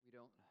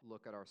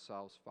look at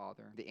ourselves,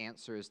 Father, the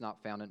answer is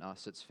not found in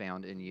us, it's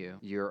found in you.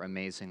 Your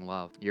amazing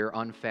love, your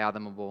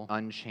unfathomable,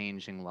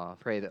 unchanging love.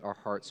 Pray that our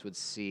hearts would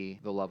see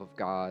the love of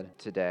God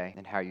today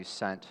and how you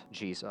sent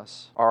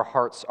Jesus. Our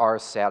hearts are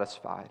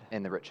satisfied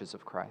in the riches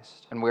of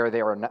Christ. And where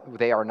they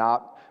are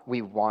not,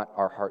 we want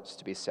our hearts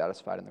to be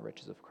satisfied in the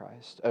riches of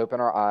Christ. Open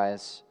our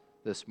eyes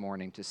this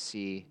morning to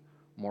see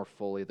more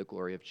fully the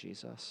glory of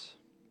Jesus.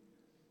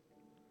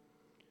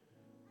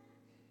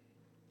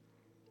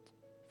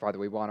 Father,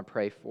 we want to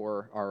pray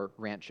for our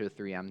Rancho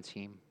 3M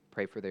team,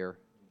 pray for their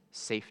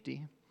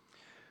safety.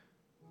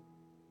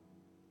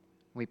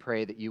 We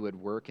pray that you would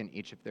work in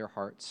each of their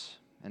hearts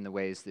in the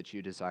ways that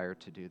you desire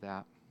to do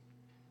that.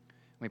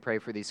 We pray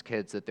for these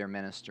kids that they're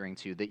ministering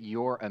to, that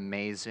your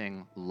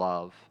amazing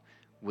love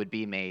would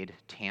be made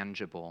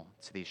tangible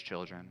to these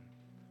children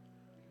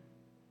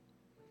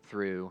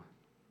through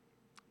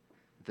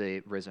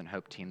the Risen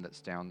Hope team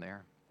that's down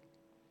there.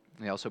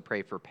 We also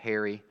pray for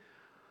Perry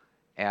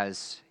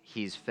as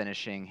he's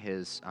finishing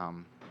his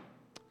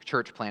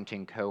church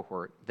planting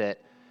cohort, that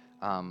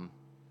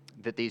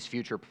these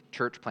future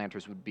church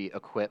planters would be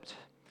equipped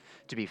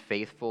to be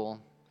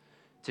faithful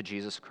to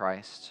Jesus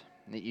Christ,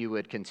 and that you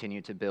would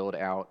continue to build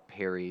out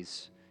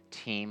Perry's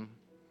team.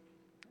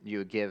 You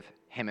would give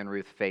him and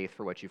Ruth faith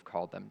for what you've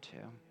called them to.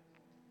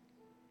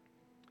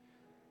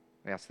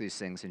 We ask these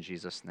things in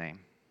Jesus' name.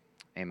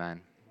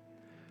 Amen.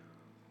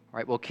 All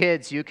right, well,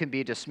 kids, you can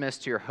be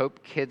dismissed to your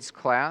Hope Kids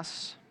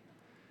class.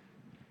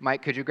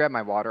 Mike, could you grab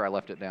my water? I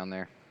left it down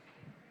there.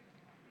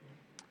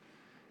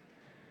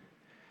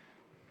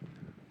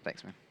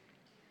 Thanks, man.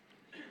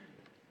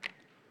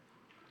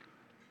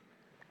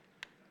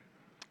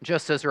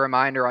 Just as a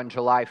reminder, on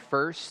July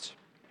 1st,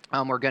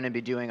 we're going to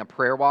be doing a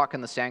prayer walk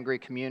in the Sangre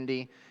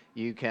community.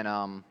 You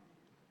can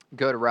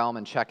go to Realm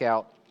and check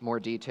out more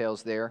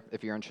details there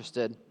if you're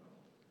interested.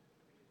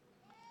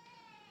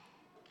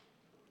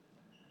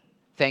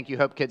 Thank you,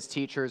 Hope Kids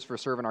teachers, for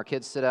serving our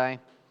kids today.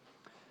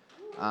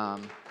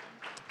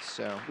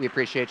 So we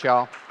appreciate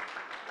y'all.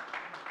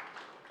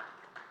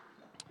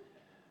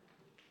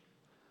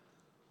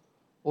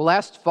 Well,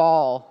 last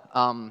fall,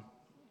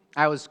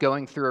 I was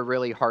going through a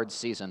really hard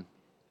season.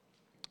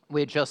 We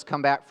had just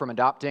come back from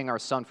adopting our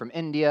son from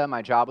India.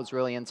 My job was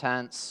really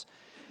intense,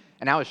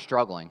 and I was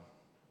struggling.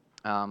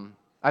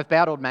 I've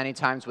battled many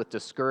times with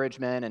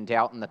discouragement and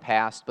doubt in the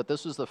past, but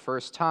this was the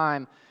first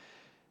time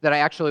that I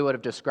actually would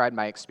have described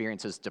my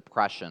experience as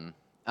depression.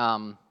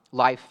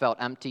 Life felt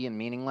empty and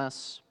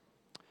meaningless.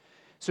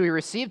 So we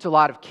received a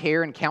lot of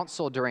care and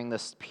counsel during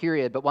this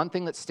period, but one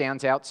thing that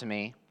stands out to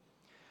me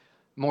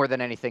more than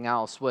anything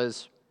else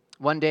was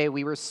one day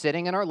we were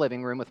sitting in our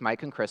living room with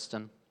Mike and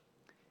Kristen,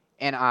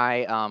 and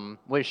I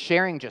was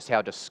sharing just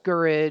how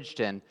discouraged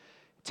and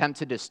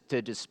tempted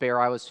to despair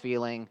I was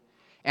feeling,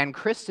 and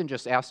Kristen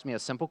just asked me a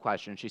simple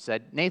question. She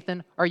said,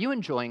 "Nathan, are you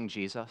enjoying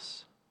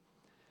Jesus?"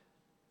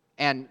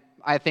 And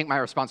I think my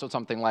response was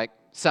something like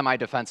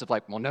semi-defensive,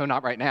 like, "Well, no,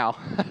 not right now."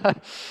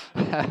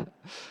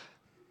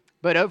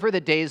 But over the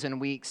days and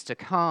weeks to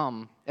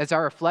come, as I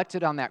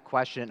reflected on that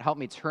question, it helped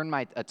me turn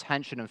my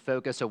attention and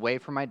focus away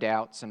from my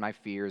doubts and my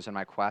fears and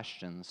my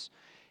questions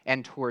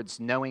and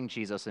towards knowing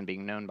Jesus and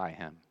being known by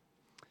him.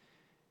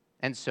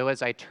 And so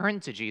as I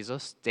turned to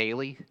Jesus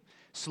daily,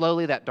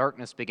 slowly that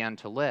darkness began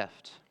to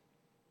lift.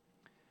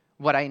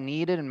 What I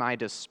needed in my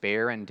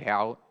despair and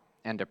doubt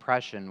and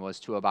depression was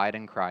to abide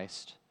in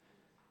Christ,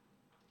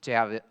 to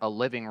have a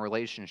living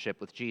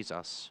relationship with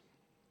Jesus.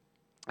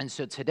 And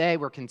so today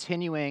we're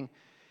continuing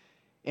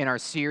in our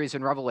series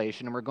in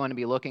Revelation, and we're going to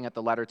be looking at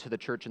the letter to the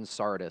church in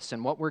Sardis.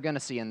 And what we're going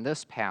to see in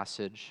this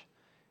passage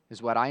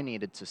is what I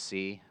needed to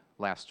see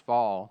last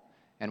fall,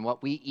 and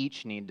what we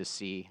each need to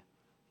see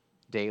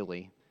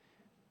daily.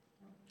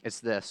 It's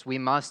this: we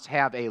must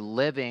have a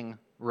living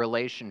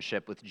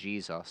relationship with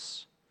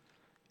Jesus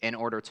in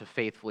order to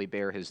faithfully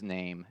bear his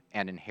name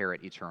and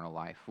inherit eternal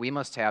life. We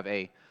must have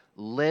a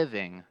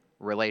living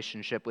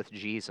relationship with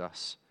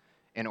Jesus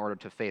in order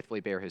to faithfully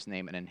bear his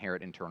name and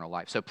inherit eternal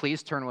life. So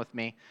please turn with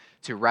me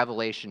to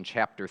Revelation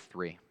chapter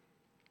 3.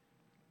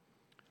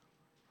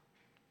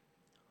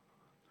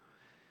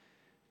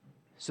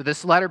 So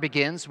this letter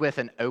begins with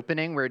an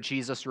opening where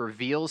Jesus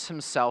reveals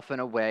himself in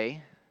a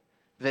way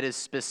that is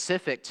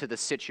specific to the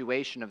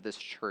situation of this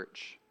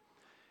church.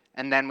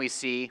 And then we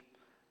see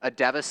a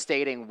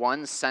devastating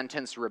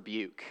one-sentence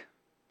rebuke.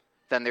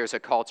 Then there's a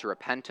call to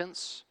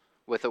repentance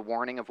with a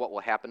warning of what will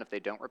happen if they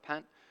don't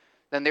repent.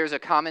 Then there's a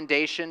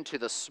commendation to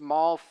the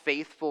small,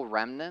 faithful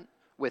remnant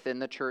within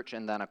the church,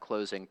 and then a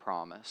closing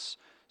promise.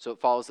 So it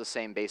follows the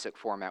same basic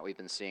format we've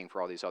been seeing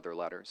for all these other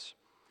letters.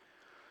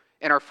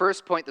 In our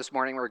first point this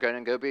morning, we're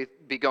going to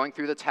be going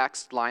through the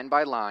text line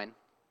by line.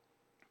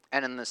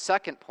 And in the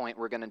second point,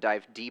 we're going to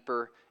dive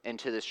deeper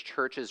into this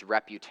church's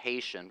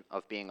reputation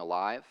of being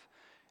alive.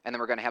 And then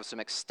we're going to have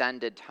some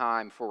extended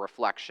time for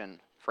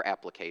reflection, for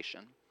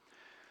application.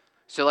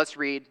 So let's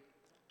read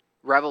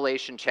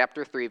Revelation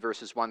chapter 3,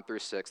 verses 1 through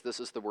 6. This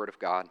is the word of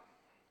God.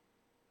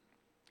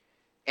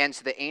 "And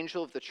to the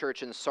angel of the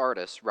church in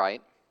Sardis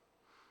write,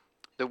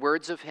 The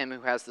words of him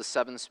who has the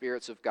 7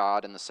 spirits of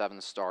God and the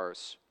 7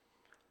 stars.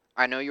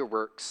 I know your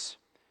works.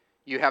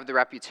 You have the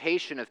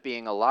reputation of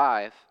being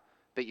alive,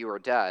 but you are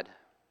dead.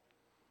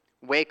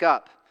 Wake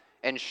up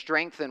and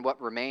strengthen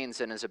what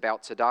remains and is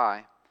about to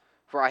die,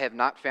 for I have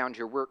not found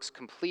your works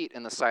complete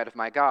in the sight of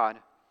my God.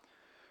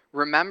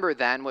 Remember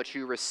then what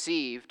you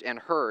received and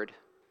heard.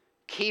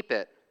 Keep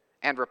it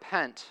and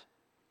repent.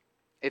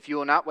 If you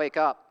will not wake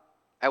up,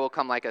 I will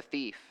come like a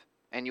thief,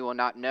 and you will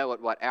not know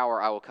at what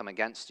hour I will come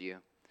against you.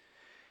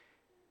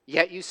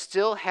 Yet you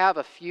still have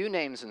a few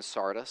names in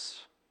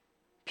Sardis,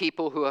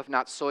 people who have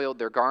not soiled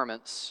their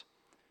garments,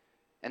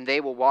 and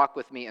they will walk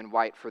with me in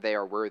white, for they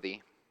are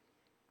worthy.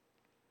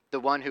 The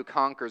one who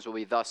conquers will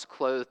be thus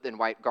clothed in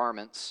white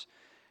garments,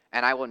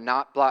 and I will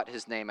not blot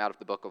his name out of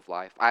the book of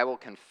life. I will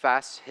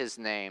confess his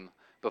name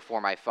before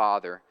my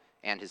Father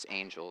and his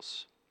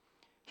angels.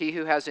 He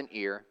who has an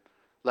ear,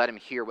 let him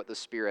hear what the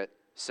Spirit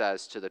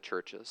says to the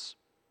churches.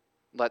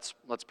 Let's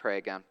pray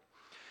again.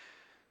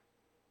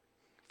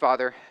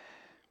 Father,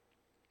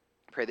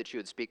 I pray that you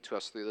would speak to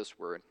us through this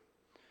word.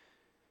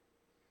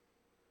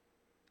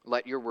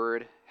 Let your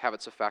word have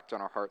its effect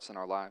on our hearts and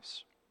our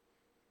lives.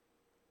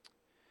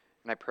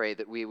 And I pray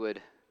that we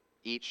would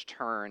each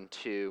turn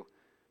to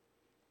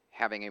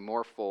having a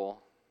more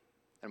full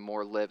and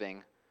more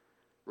living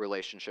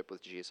relationship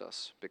with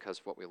Jesus because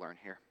of what we learn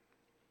here.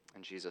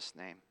 In Jesus'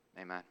 name,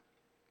 amen.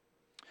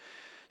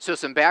 So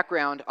some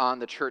background on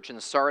the church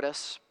in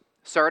Sardis.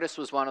 Sardis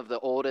was one of the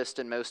oldest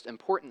and most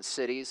important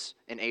cities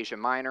in Asia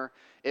Minor.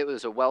 It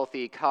was a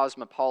wealthy,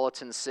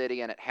 cosmopolitan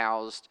city, and it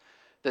housed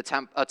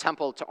a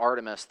temple to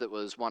Artemis that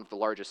was one of the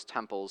largest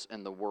temples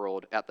in the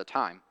world at the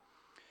time.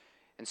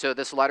 And so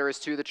this letter is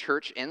to the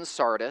church in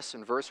Sardis,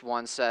 and verse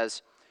 1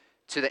 says,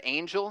 "To the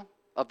angel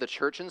of the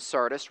church in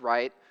Sardis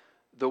write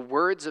the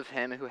words of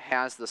him who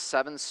has the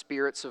 7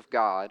 spirits of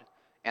God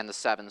and the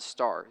 7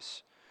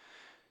 stars."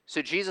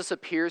 So Jesus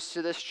appears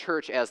to this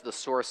church as the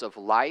source of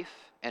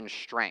life and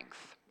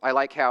strength. I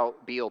like how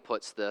Beale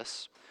puts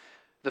this.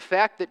 The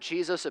fact that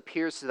Jesus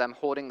appears to them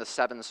holding the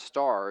 7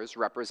 stars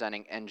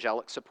representing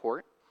angelic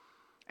support,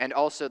 and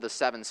also the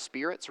 7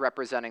 spirits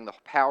representing the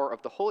power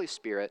of the Holy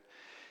Spirit,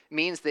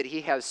 means that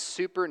he has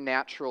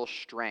supernatural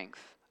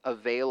strength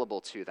available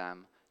to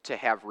them to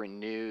have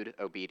renewed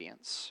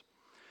obedience.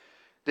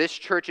 This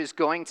church is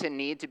going to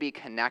need to be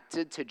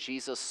connected to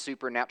Jesus'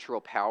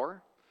 supernatural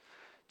power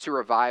to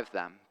revive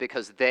them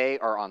because they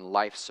are on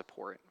life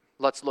support.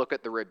 Let's look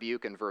at the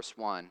rebuke in verse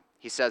 1.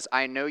 He says,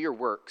 I know your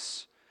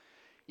works.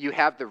 You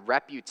have the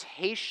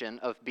reputation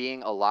of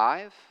being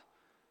alive,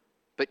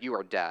 but you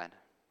are dead.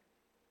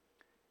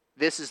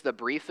 This is the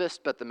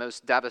briefest but the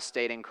most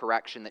devastating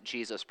correction that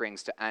Jesus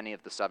brings to any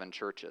of the 7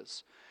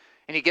 churches.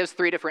 And he gives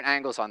 3 different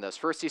angles on this.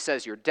 First, he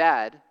says, you're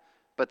dead.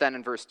 But then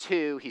in verse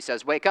 2, he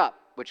says, wake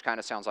up, which kind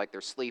of sounds like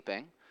they're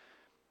sleeping.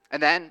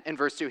 And then in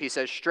verse 2, he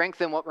says,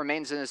 strengthen what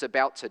remains and is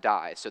about to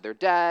die. So they're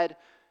dead,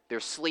 they're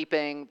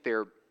sleeping,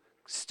 they're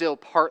still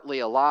partly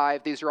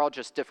alive. These are all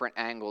just different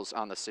angles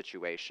on the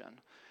situation.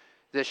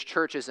 This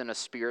church is in a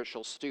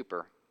spiritual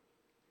stupor.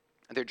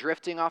 They're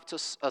drifting off to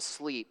a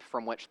sleep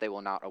from which they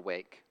will not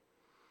awake.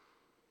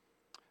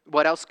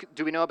 What else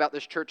do we know about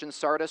this church in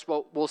Sardis?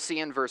 Well, we'll see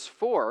in verse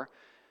 4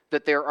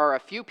 that there are a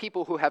few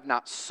people who have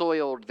not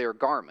soiled their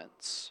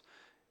garments.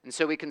 And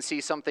so we can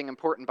see something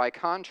important by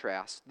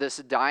contrast. This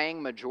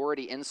dying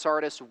majority in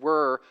Sardis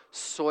were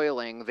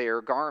soiling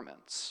their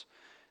garments.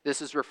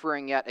 This is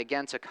referring yet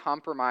again to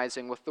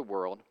compromising with the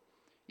world,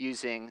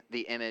 using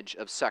the image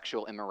of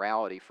sexual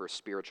immorality for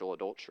spiritual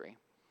adultery.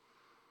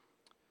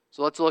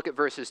 So let's look at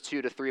verses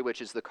 2 to 3,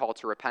 which is the call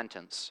to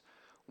repentance.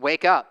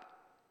 Wake up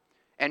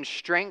and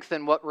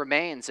strengthen what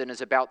remains and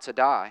is about to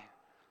die,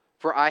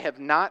 for I have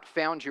not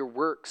found your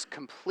works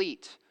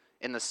complete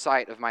in the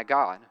sight of my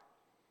God.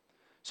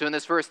 So in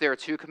this verse, there are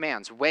 2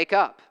 commands. Wake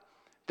up.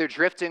 They're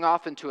drifting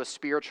off into a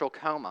spiritual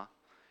coma,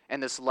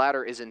 and this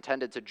letter is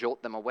intended to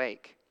jolt them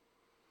awake.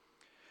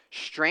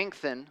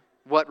 Strengthen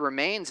what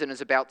remains and is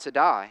about to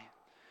die.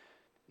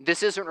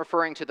 This isn't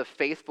referring to the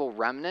faithful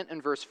remnant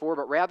in verse 4,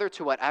 but rather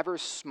to whatever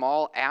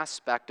small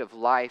aspect of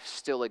life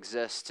still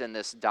exists in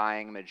this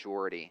dying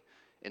majority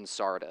in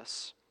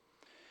Sardis.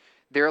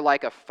 They're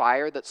like a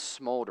fire that's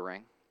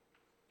smoldering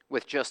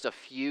with just a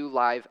few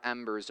live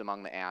embers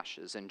among the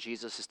ashes, and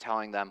Jesus is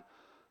telling them,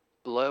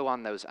 blow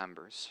on those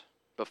embers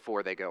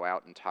before they go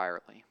out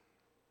entirely.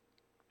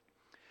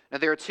 Now,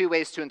 there are 2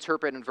 ways to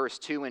interpret in verse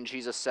 2 when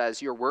Jesus says,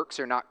 your works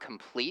are not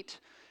complete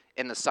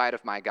in the sight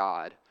of my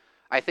God.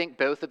 I think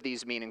both of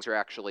these meanings are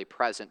actually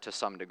present to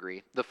some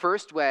degree. The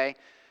first way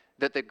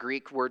that the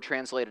Greek word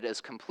translated as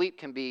complete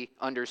can be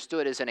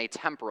understood is in a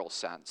temporal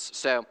sense.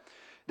 So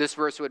this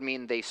verse would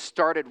mean they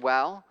started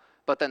well,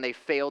 but then they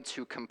failed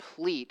to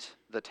complete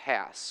the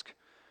task.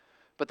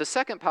 But the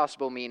second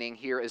possible meaning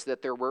here is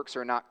that their works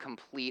are not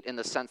complete in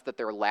the sense that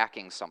they're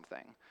lacking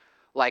something,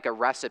 like a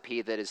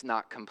recipe that is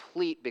not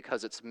complete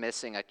because it's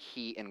missing a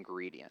key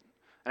ingredient.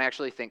 And I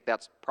actually think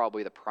that's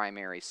probably the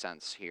primary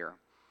sense here.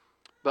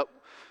 But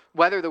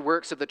whether the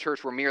works of the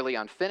church were merely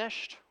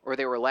unfinished or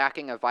they were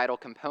lacking a vital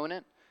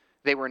component,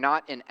 They were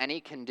not in any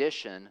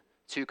condition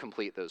to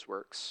complete those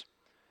works.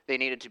 They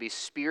needed to be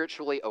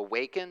spiritually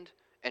awakened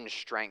and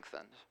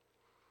strengthened.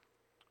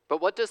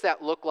 But what does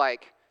that look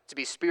like to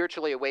be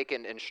spiritually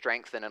awakened and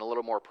strengthened in a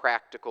little more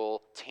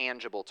practical,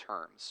 tangible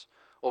terms?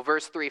 Well,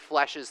 verse 3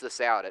 fleshes this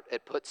out.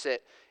 It puts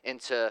it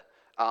into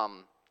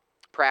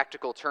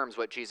practical terms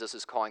what Jesus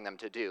is calling them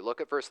to do.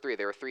 Look at verse 3.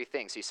 There are three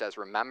things. He says,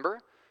 remember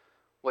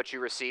what you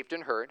received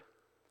and heard,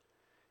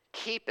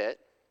 keep it,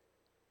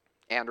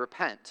 and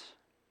repent.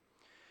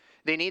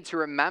 They need to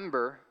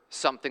remember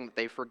something that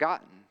they've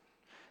forgotten.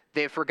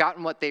 They've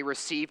forgotten what they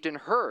received and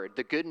heard,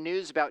 the good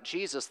news about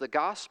Jesus, the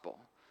gospel.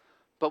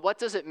 But what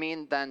does it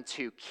mean then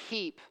to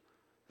keep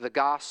the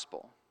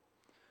gospel?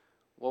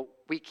 Well,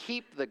 we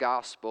keep the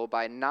gospel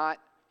by not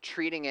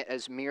treating it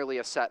as merely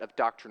a set of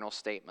doctrinal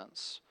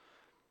statements.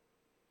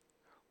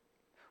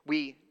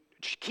 We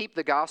keep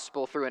the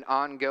gospel through an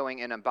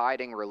ongoing and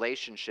abiding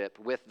relationship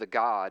with the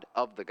God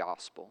of the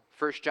gospel.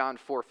 1 John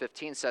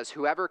 4:15 says,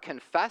 whoever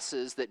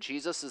confesses that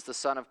Jesus is the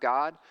Son of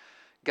God,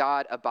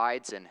 God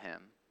abides in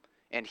him,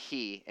 and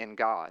he in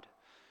God.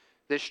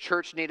 This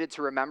church needed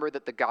to remember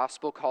that the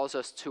gospel calls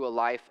us to a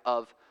life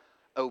of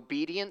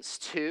obedience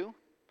to,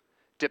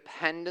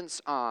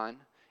 dependence on,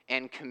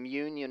 and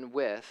communion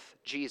with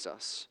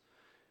Jesus.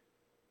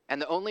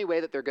 And the only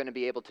way that they're going to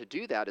be able to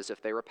do that is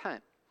if they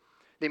repent.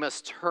 They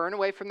must turn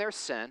away from their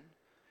sin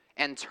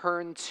and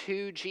turn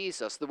to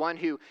Jesus, the one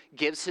who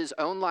gives his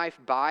own life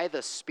by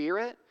the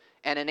Spirit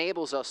and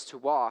enables us to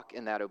walk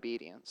in that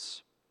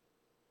obedience.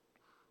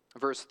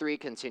 Verse 3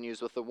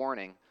 continues with the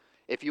warning,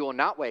 if you will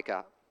not wake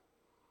up,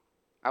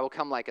 I will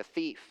come like a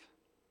thief,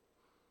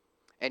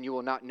 and you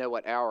will not know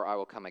what hour I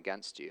will come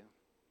against you.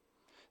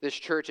 This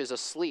church is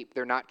asleep.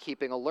 They're not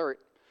keeping alert.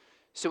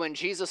 So when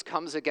Jesus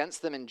comes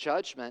against them in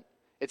judgment,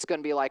 it's going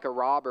to be like a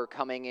robber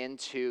coming in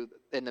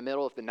the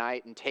middle of the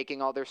night and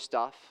taking all their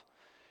stuff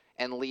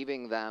and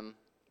leaving them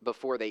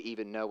before they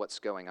even know what's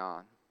going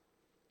on.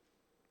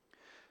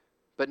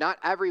 But not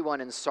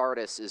everyone in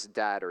Sardis is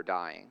dead or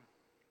dying.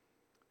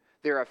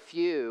 There are a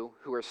few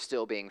who are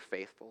still being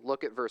faithful.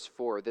 Look at verse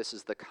 4. This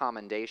is the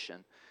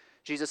commendation.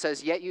 Jesus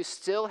says, yet you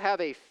still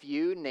have a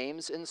few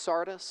names in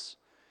Sardis,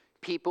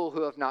 people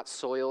who have not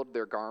soiled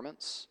their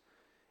garments,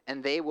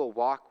 and they will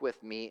walk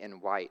with me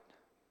in white,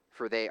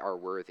 for they are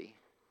worthy.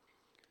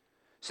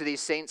 So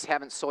these saints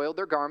haven't soiled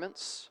their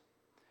garments,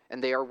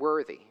 and they are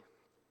worthy.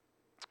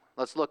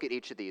 Let's look at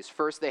each of these.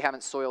 First, they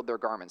haven't soiled their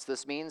garments.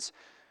 This means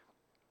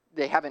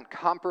they haven't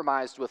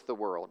compromised with the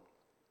world.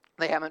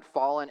 They haven't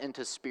fallen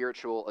into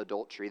spiritual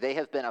adultery. They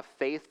have been a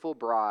faithful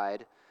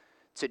bride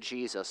to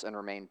Jesus and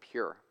remained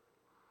pure.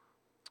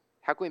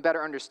 How can we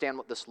better understand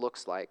what this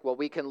looks like? Well,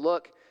 we can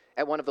look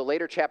at one of the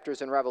later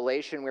chapters in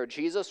Revelation where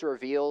Jesus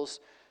reveals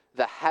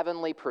the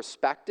heavenly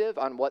perspective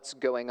on what's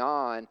going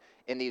on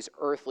in these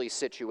earthly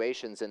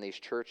situations in these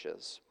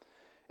churches.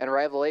 In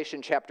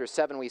Revelation chapter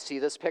 7, we see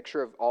this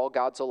picture of all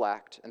God's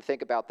elect, and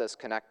think about this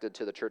connected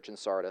to the church in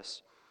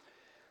Sardis.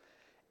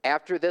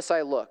 After this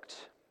I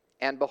looked,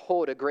 and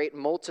behold, a great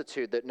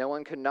multitude that no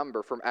one could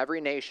number, from every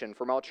nation,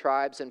 from all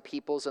tribes and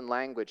peoples and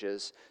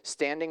languages,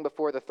 standing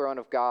before the throne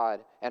of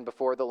God and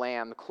before the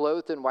Lamb,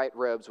 clothed in white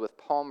robes with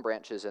palm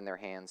branches in their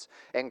hands,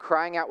 and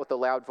crying out with a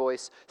loud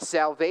voice,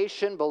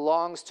 salvation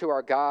belongs to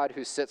our God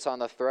who sits on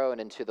the throne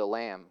and to the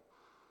Lamb.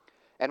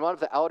 And one of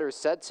the elders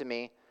said to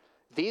me,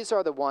 these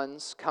are the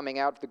ones coming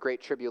out of the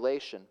great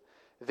tribulation.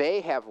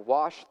 They have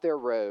washed their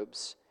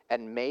robes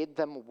and made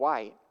them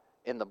white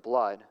in the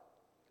blood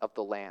of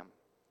the Lamb.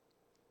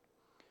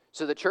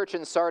 So the church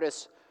in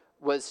Sardis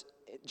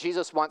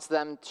Jesus wants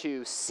them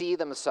to see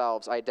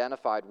themselves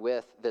identified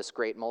with this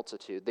great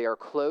multitude. They are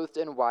clothed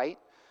in white,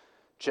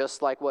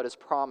 just like what is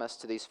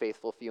promised to these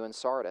faithful few in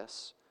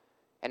Sardis.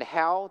 And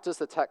how does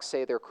the text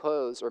say their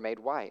clothes are made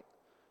white?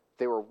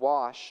 They were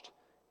washed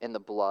in the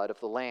blood of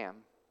the Lamb.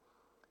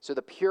 So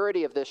the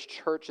purity of this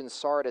church in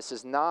Sardis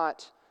is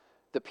not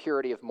the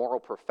purity of moral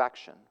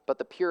perfection, but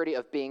the purity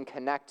of being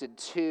connected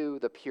to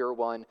the pure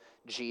one,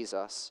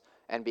 Jesus,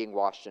 and being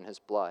washed in his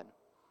blood.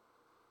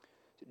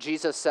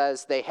 Jesus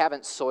says they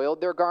haven't soiled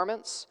their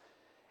garments,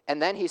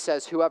 and then he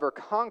says whoever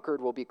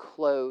conquered will be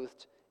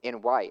clothed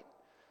in white.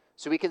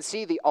 So we can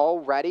see the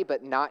already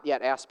but not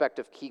yet aspect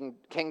of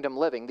kingdom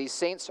living. These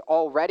saints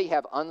already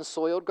have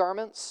unsoiled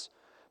garments,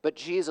 but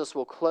Jesus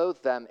will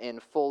clothe them in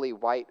fully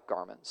white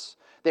garments.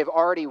 They've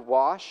already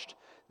washed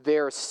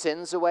their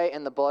sins away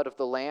in the blood of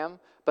the Lamb,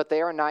 but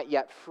they are not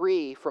yet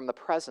free from the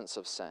presence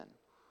of sin.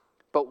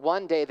 But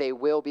one day they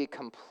will be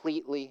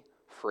completely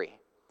free,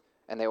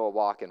 and they will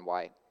walk in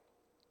white.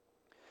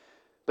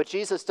 But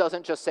Jesus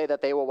doesn't just say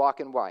that they will walk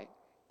in white.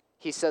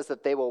 He says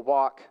that they will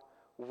walk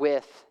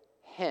with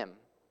him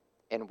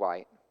in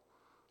white.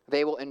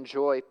 They will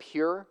enjoy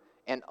pure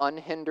and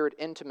unhindered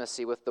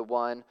intimacy with the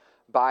one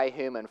by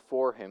whom and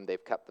for whom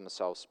they've kept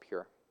themselves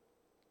pure.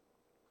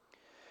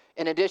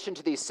 In addition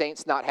to these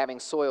saints not having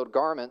soiled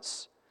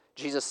garments,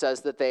 Jesus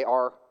says that they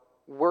are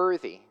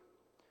worthy.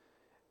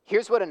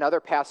 Here's what another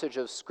passage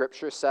of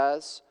Scripture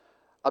says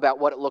about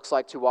what it looks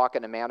like to walk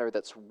in a manner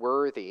that's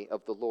worthy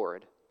of the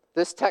Lord.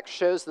 This text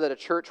shows that a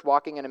church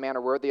walking in a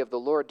manner worthy of the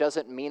Lord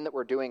doesn't mean that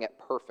we're doing it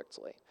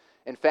perfectly.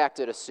 In fact,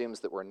 it assumes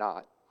that we're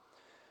not.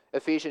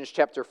 Ephesians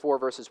chapter 4,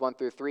 verses 1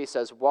 through 3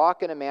 says,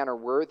 "Walk in a manner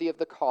worthy of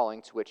the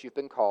calling to which you've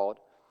been called,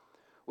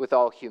 with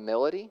all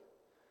humility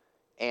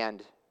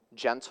and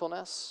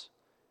gentleness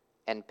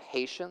and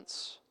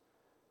patience,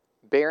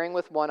 bearing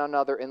with one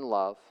another in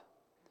love,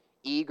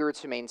 eager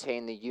to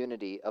maintain the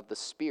unity of the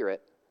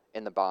Spirit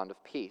in the bond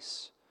of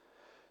peace."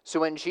 So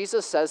when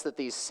Jesus says that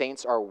these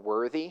saints are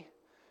worthy,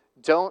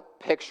 don't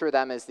picture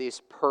them as these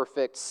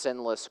perfect,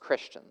 sinless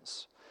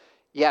Christians.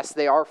 Yes,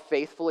 they are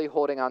faithfully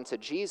holding on to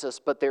Jesus,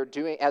 but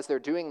as they're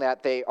doing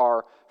that, they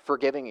are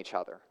forgiving each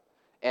other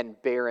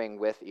and bearing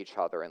with each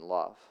other in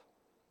love.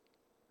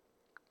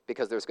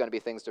 Because there's going to be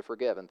things to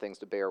forgive and things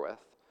to bear with,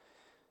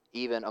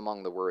 even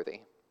among the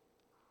worthy.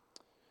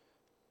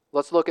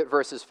 Let's look at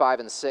verses 5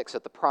 and 6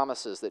 at the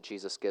promises that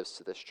Jesus gives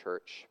to this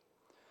church.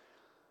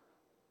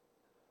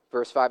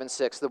 Verse 5 and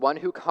 6, "The one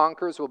who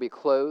conquers will be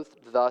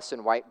clothed thus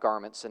in white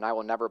garments, and I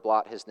will never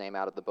blot his name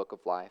out of the book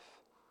of life.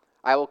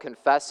 I will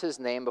confess his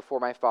name before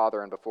my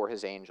Father and before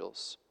his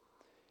angels.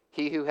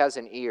 He who has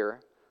an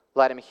ear,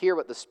 let him hear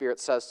what the Spirit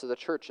says to the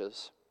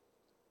churches."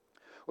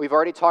 We've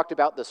already talked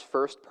about this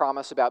first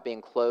promise about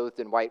being clothed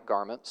in white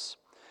garments.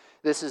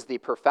 This is the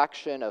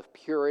perfection of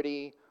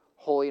purity,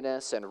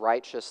 holiness, and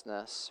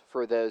righteousness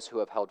for those who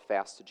have held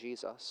fast to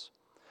Jesus.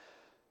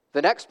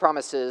 The next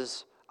promise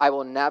is, "I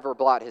will never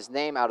blot his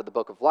name out of the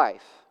book of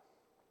life."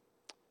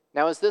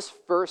 Now, is this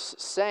verse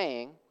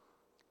saying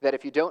that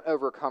if you don't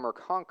overcome or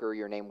conquer,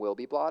 your name will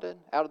be blotted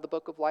out of the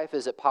book of life?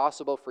 Is it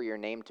possible for your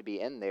name to be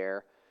in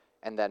there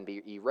and then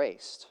be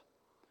erased?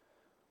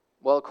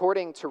 Well,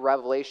 according to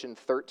Revelation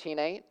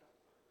 13:8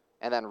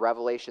 and then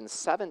Revelation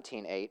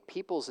 17:8,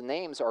 people's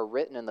names are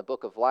written in the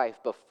book of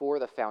life before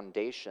the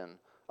foundation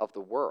of the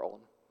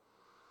world.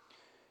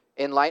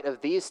 In light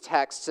of these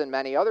texts and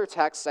many other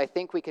texts, I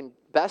think we can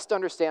best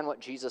understand what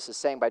Jesus is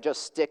saying by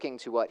just sticking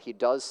to what he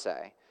does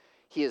say.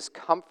 He is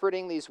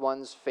comforting these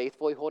ones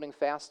faithfully holding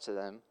fast to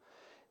them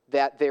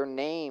that their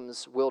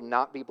names will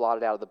not be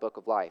blotted out of the book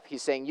of life.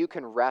 He's saying you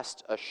can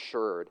rest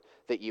assured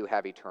that you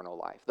have eternal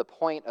life. The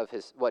point of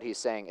what he's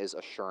saying is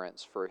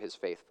assurance for his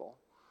faithful.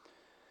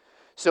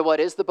 So what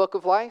is the book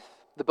of life?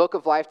 The book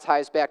of life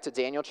ties back to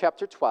Daniel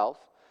chapter 12,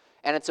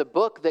 and it's a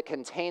book that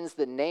contains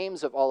the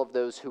names of all of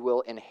those who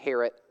will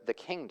inherit the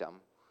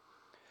kingdom.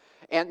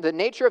 And the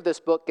nature of this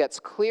book gets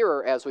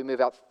clearer as we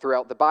move out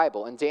throughout the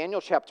Bible. In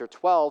Daniel chapter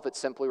 12, it's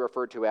simply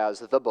referred to as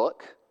the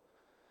book.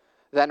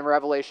 Then in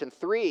Revelation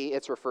 3,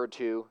 it's referred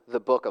to the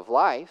book of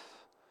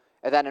life.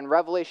 And then in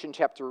Revelation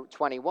chapter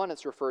 21,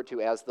 it's referred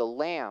to as the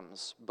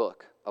Lamb's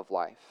book of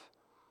life.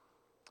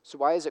 So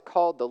why is it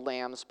called the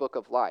Lamb's book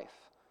of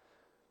life?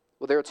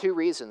 Well, there are two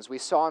reasons. We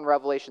saw in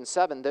Revelation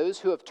 7, those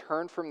who have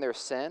turned from their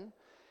sin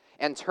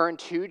and turned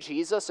to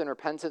Jesus in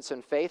repentance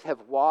and faith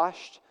have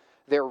washed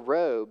their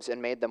robes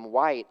and made them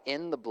white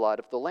in the blood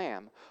of the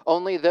Lamb.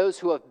 Only those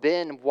who have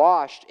been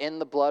washed in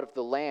the blood of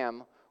the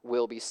Lamb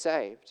will be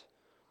saved.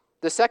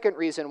 The second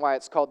reason why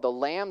it's called the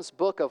Lamb's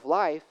book of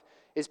life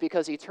is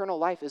because eternal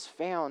life is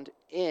found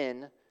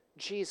in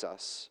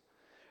Jesus.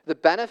 The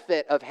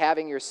benefit of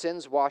having your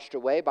sins washed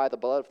away by the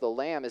blood of the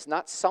Lamb is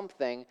not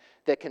something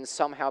that can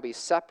somehow be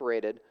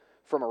separated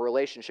from a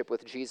relationship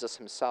with Jesus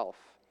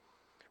himself.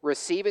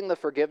 Receiving the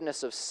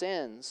forgiveness of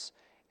sins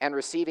and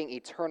receiving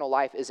eternal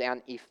life is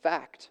an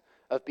effect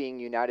of being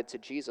united to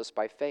Jesus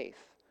by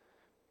faith.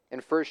 In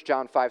 1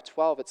 John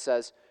 5:12, it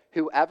says,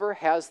 "Whoever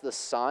has the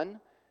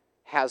Son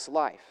has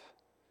life.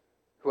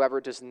 Whoever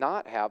does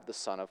not have the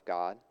Son of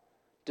God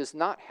does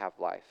not have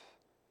life."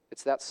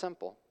 It's that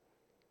simple.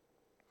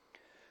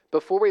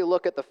 Before we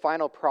look at the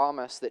final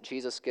promise that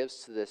Jesus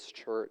gives to this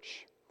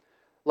church,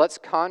 let's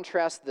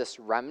contrast this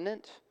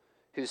remnant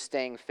who's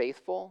staying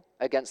faithful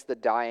against the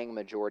dying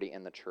majority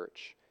in the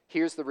church.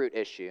 Here's the root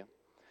issue.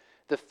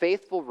 The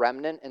faithful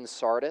remnant in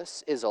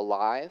Sardis is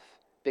alive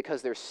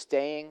because they're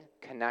staying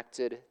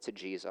connected to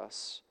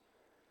Jesus.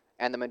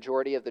 And the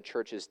majority of the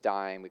church is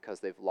dying because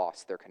they've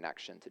lost their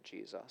connection to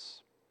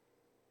Jesus.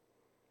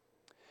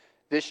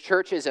 This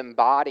church is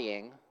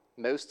embodying,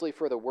 mostly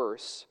for the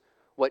worse,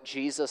 what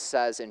Jesus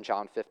says in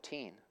John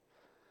 15.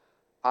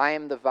 "I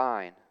am the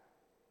vine,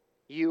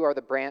 you are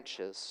the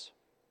branches.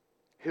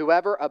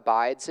 Whoever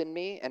abides in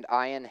me and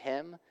I in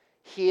him,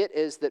 he it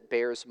is that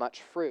bears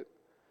much fruit.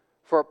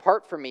 For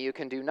apart from me you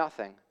can do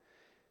nothing.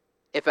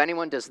 If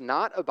anyone does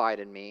not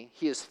abide in me,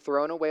 he is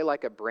thrown away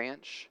like a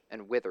branch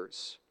and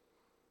withers.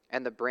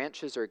 And the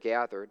branches are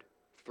gathered,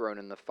 thrown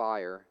in the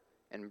fire,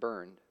 and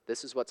burned."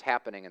 This is what's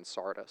happening in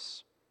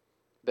Sardis.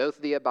 Both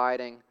the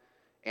abiding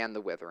and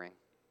the withering.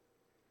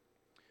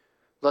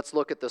 Let's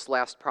look at this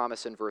last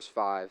promise in verse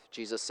 5.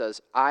 Jesus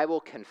says, "I will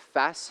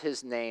confess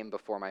his name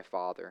before my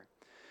Father."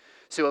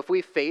 So if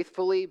we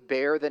faithfully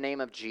bear the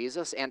name of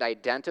Jesus and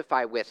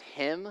identify with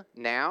him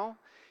now,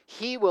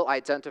 he will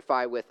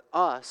identify with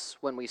us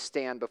when we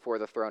stand before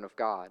the throne of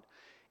God.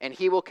 And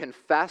he will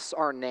confess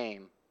our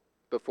name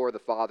before the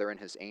Father and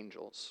his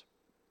angels.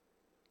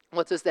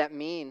 What does that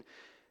mean,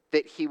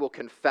 that he will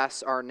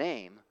confess our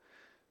name?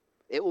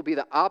 it will be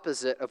the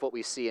opposite of what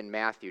we see in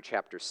Matthew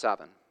chapter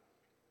 7.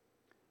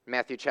 In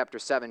Matthew chapter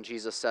 7,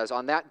 Jesus says,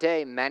 "On that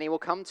day many will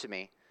come to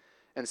me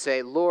and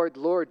say, 'Lord,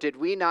 Lord, did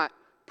we not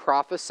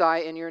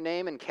prophesy in your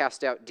name and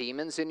cast out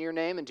demons in your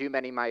name and do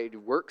many mighty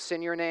works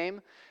in your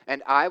name?'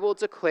 And I will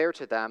declare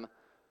to them,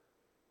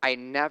 'I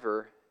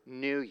never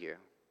knew you.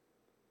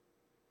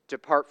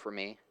 Depart from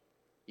me,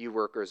 you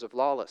workers of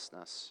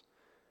lawlessness.'"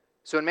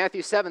 So in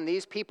Matthew 7,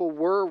 these people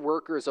were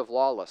workers of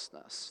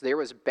lawlessness. There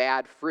was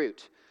bad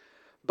fruit.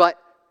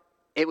 But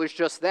it was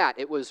just that.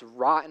 It was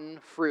rotten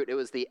fruit. It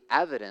was the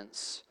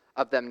evidence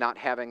of them not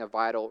having a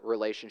vital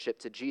relationship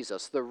to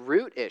Jesus. The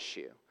root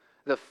issue,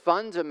 the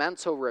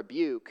fundamental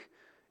rebuke,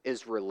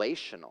 is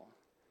relational.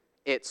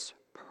 It's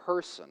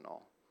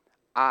personal.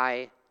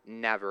 I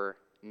never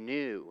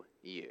knew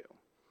you.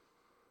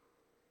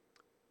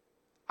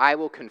 I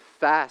will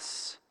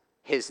confess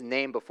his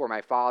name before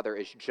my Father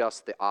is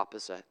just the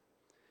opposite.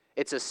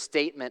 It's a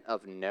statement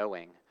of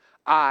knowing.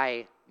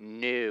 I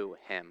knew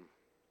him.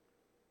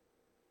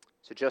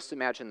 So just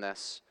imagine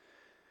this.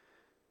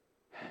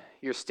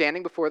 You're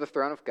standing before the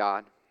throne of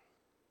God,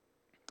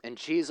 and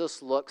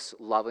Jesus looks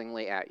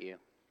lovingly at you.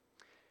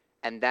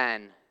 And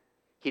then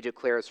he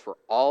declares for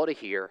all to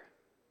hear,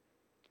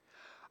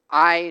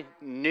 "I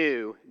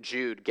knew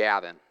Jude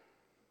Gavin.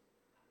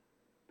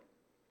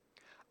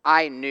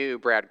 I knew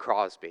Brad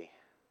Crosby."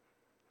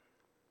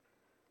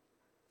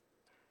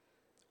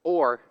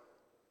 Or,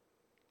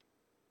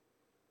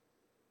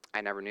 "I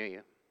never knew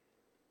you."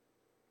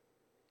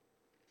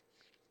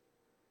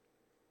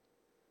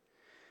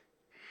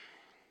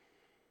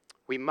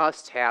 We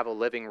must have a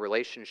living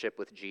relationship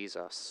with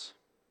Jesus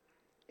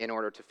in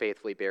order to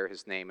faithfully bear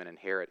his name and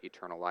inherit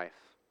eternal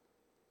life.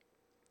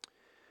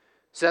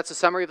 So that's a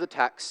summary of the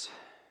text.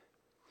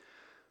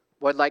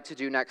 What I'd like to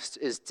do next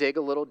is dig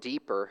a little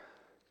deeper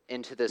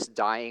into this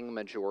dying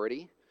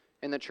majority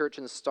in the church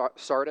in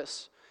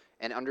Sardis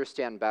and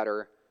understand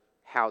better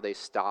how they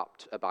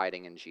stopped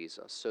abiding in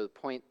Jesus. So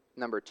point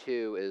number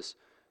 2 is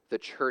the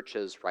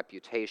church's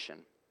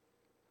reputation.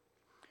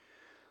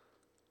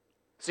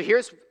 So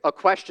here's a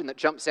question that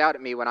jumps out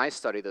at me when I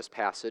study this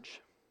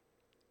passage.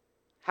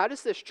 How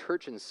does this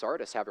church in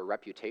Sardis have a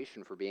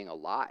reputation for being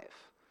alive?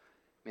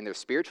 I mean, they're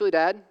spiritually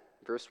dead,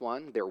 verse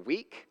 1. They're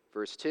weak,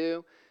 verse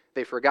 2.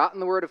 They've forgotten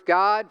the word of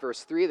God,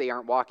 verse 3. They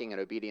aren't walking in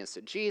obedience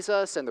to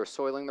Jesus, and they're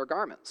soiling their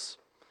garments.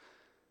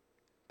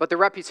 But the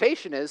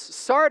reputation is,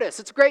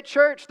 Sardis, it's a great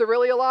church, they're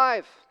really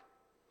alive.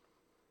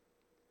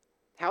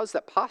 How is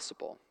that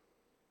possible?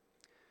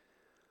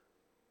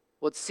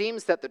 Well, it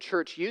seems that the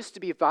church used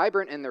to be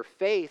vibrant in their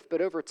faith,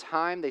 but over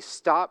time they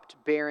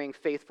stopped bearing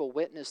faithful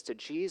witness to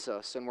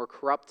Jesus and were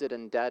corrupted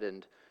and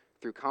deadened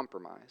through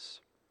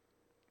compromise.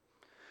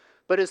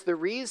 But is the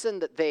reason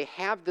that they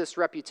have this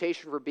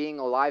reputation for being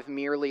alive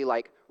merely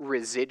like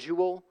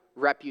residual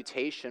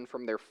reputation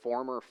from their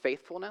former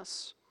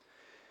faithfulness?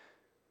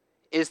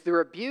 Is the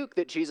rebuke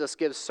that Jesus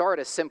gives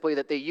Sardis simply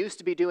that they used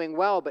to be doing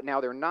well, but now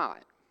they're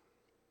not?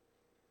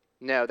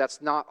 No,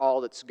 that's not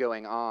all that's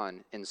going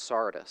on in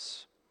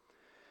Sardis.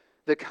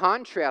 The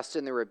contrast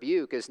in the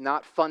rebuke is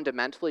not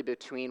fundamentally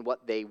between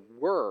what they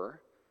were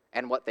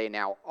and what they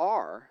now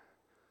are,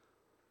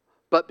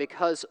 but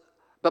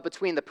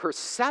between the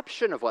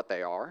perception of what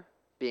they are,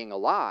 being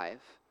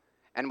alive,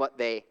 and what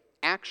they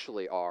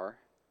actually are,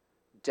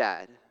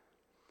 dead.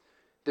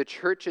 The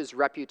church's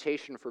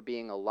reputation for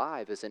being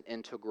alive is an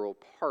integral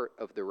part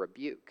of the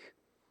rebuke.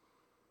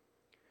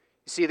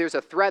 You see, there's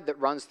a thread that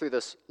runs through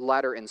this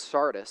letter in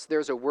Sardis.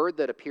 There's a word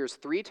that appears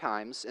 3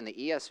 times in the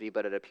ESV,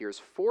 but it appears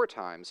 4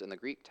 times in the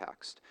Greek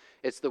text.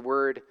 It's the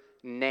word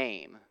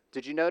name.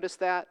 Did you notice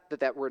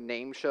that word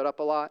name showed up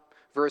a lot?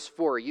 Verse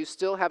 4, you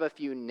still have a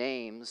few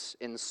names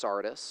in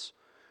Sardis.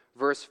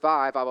 Verse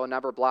 5, I will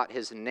never blot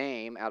his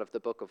name out of the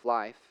book of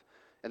life.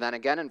 And then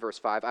again in verse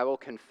 5, I will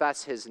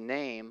confess his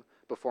name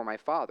before my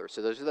Father.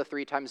 So those are the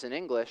 3 times in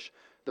English.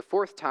 The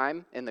 4th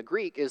time in the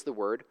Greek is the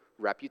word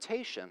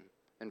reputation.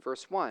 In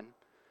verse 1,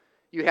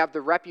 you have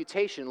the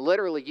reputation,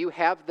 literally you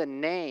have the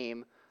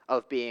name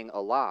of being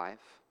alive.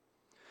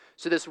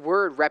 So this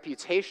word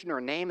reputation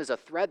or name is a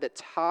thread that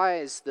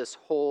ties this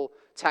whole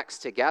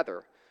text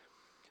together.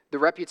 The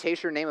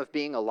reputation or name of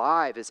being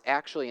alive is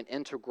actually an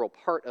integral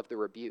part of the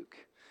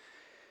rebuke.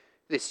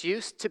 This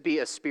used to be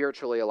a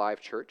spiritually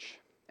alive church,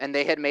 and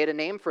they had made a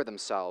name for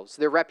themselves.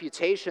 Their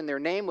reputation, their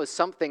name was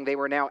something they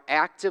were now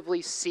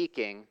actively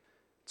seeking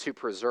to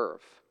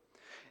preserve.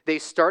 They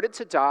started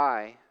to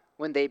die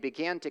when they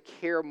began to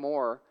care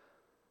more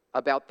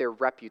about their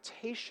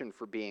reputation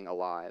for being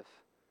alive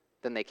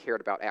than they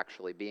cared about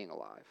actually being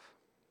alive.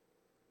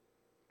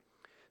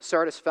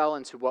 Sardis fell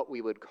into what we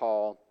would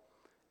call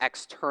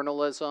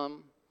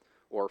externalism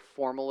or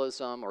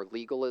formalism or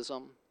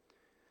legalism.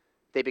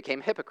 They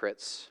became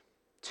hypocrites,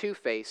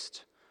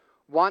 two-faced,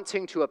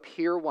 wanting to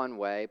appear one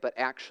way but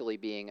actually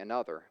being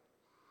another.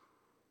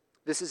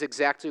 This is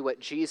exactly what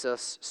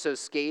Jesus so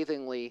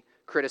scathingly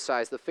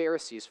criticized the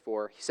Pharisees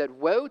for. He said,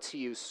 "Woe to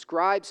you,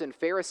 scribes and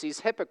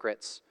Pharisees,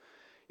 hypocrites!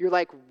 You're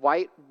like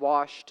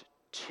whitewashed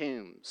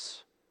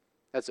tombs."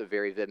 That's a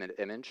very vivid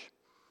image.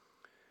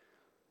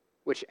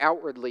 which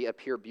outwardly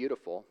appear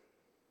beautiful,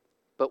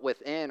 but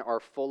within are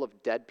full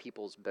of dead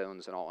people's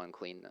bones and all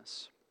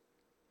uncleanness.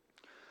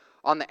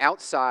 On the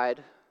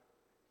outside,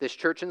 this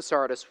church in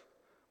Sardis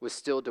was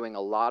still doing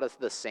a lot of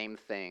the same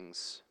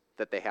things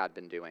that they had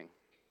been doing.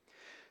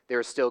 They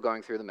were still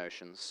going through the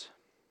motions.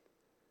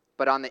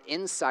 But on the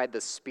inside,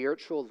 the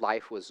spiritual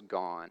life was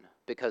gone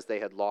because they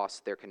had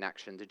lost their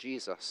connection to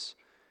Jesus.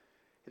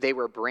 They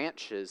were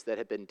branches that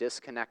had been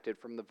disconnected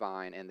from the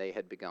vine, and they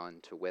had begun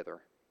to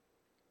wither.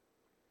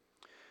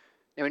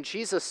 Now, when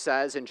Jesus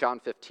says in John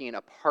 15,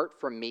 "Apart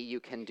from me, you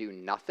can do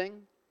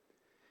nothing,"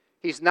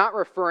 he's not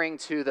referring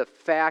to the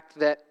fact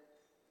that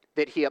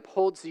he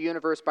upholds the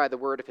universe by the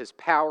word of his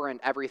power and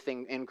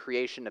everything in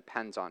creation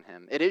depends on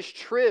him. It is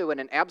true in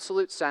an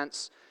absolute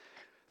sense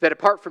that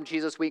apart from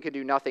Jesus, we can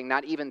do nothing,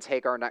 not even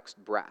take our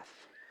next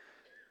breath.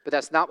 But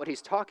that's not what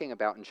he's talking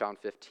about in John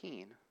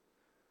 15.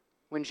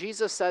 When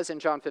Jesus says in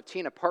John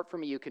 15, "Apart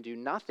from me, you can do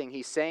nothing,"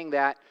 he's saying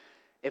that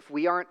if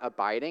we aren't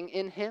abiding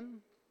in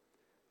him,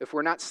 if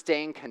we're not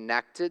staying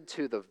connected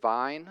to the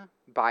vine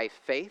by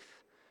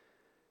faith,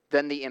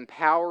 then the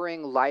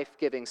empowering,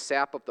 life-giving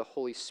sap of the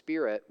Holy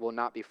Spirit will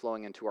not be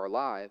flowing into our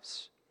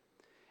lives,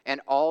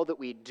 and all that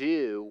we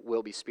do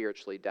will be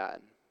spiritually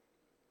dead.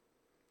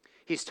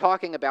 He's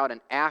talking about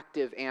an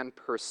active and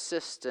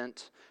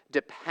persistent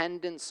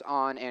dependence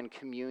on and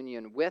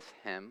communion with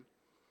him,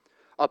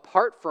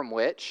 apart from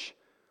which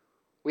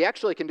we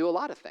actually can do a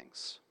lot of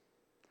things.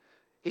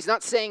 He's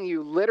not saying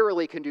you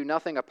literally can do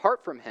nothing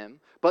apart from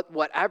him, but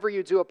whatever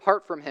you do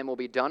apart from him will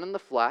be done in the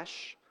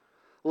flesh,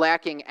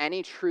 lacking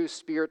any true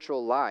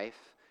spiritual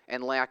life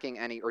and lacking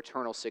any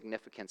eternal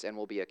significance, and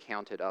will be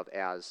accounted of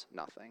as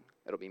nothing.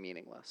 It'll be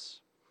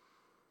meaningless.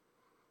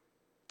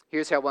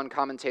 Here's how one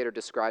commentator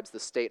describes the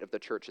state of the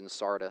church in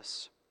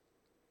Sardis.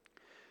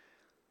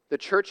 The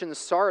church in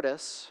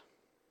Sardis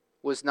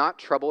was not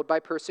troubled by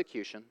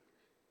persecution.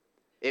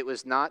 It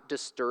was not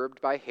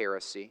disturbed by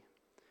heresy.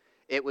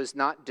 It was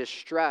not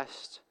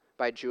distressed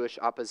by Jewish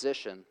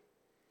opposition.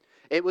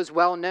 It was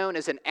well known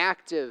as an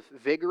active,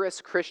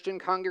 vigorous Christian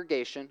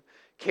congregation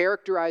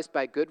characterized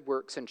by good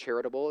works and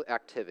charitable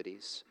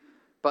activities.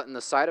 But in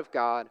the sight of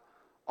God,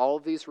 all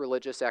of these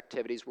religious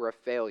activities were a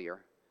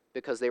failure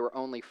because they were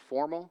only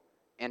formal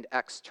and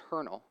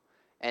external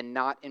and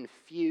not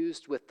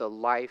infused with the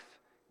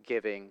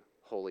life-giving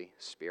Holy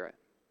Spirit.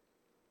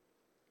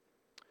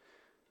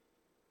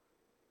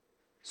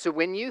 So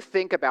when you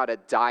think about a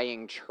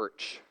dying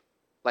church,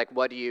 like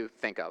what do you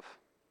think of?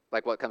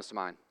 Like what comes to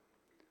mind?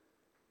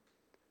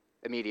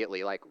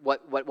 Immediately, like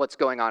what's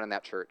going on in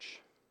that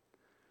church?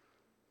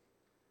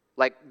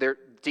 Like their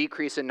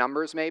decrease in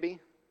numbers, maybe?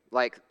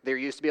 Like there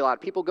used to be a lot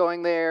of people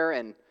going there,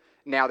 and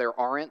now there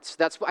aren't.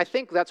 I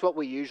think that's what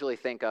we usually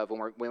think of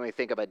when we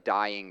think of a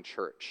dying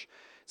church.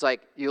 It's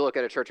like you look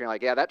at a church and you're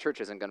like, yeah, that church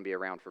isn't going to be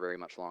around for very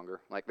much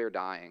longer. Like they're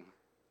dying.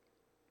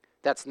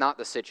 That's not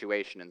the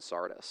situation in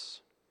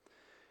Sardis.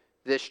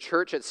 This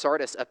church at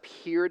Sardis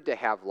appeared to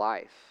have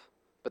life,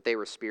 but they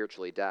were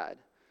spiritually dead.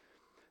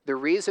 The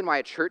reason why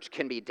a church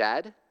can be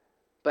dead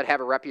but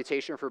have a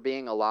reputation for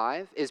being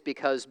alive is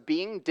because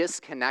being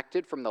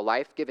disconnected from the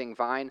life-giving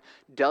vine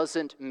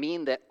doesn't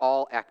mean that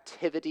all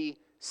activity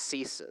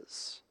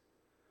ceases.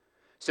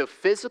 So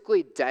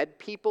physically dead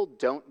people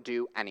don't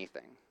do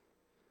anything.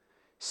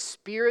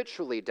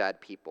 Spiritually dead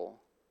people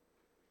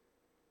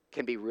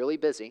can be really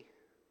busy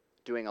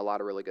doing a lot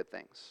of really good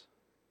things.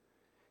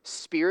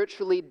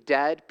 Spiritually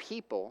dead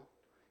people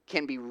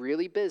can be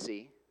really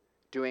busy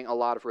doing a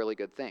lot of really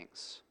good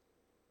things.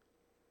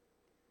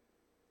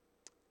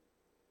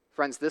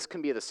 Friends, this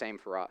can be the same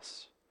for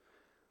us.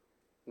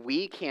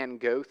 We can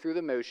go through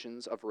the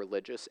motions of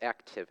religious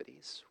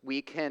activities.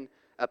 We can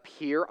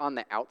appear on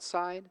the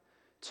outside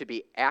to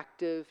be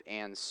active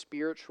and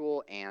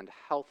spiritual and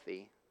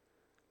healthy,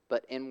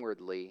 but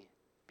inwardly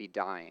be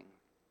dying.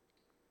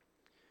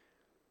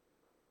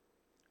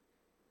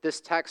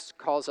 This text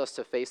calls us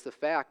to face the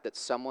fact that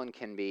someone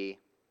can be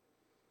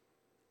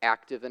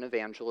active in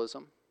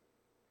evangelism,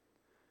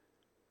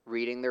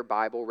 reading their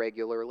Bible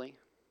regularly,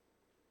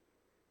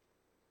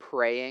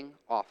 praying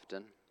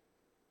often,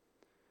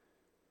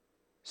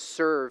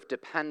 serve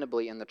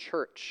dependably in the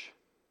church,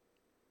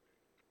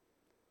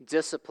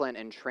 discipline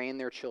and train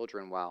their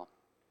children well,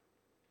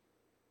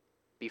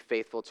 be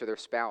faithful to their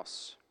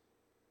spouse,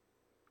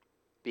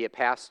 be a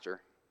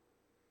pastor,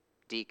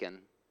 deacon,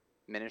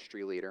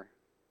 ministry leader,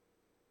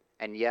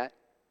 and yet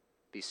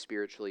be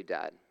spiritually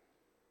dead.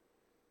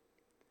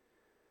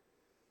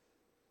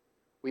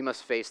 We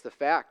must face the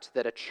fact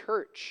that a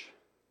church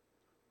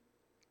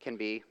can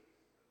be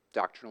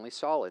doctrinally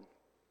solid,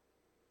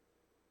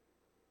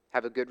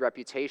 have a good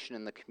reputation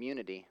in the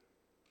community,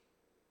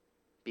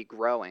 be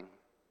growing,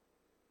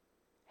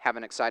 have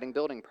an exciting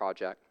building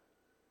project,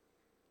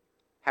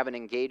 have an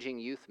engaging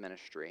youth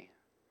ministry,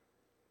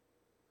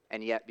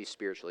 and yet be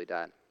spiritually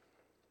dead.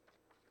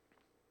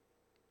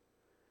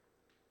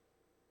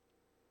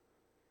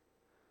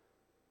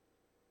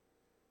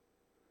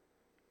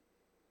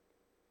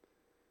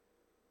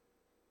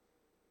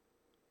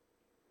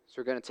 So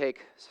we're going to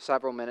take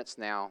several minutes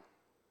now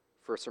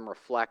for some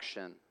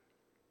reflection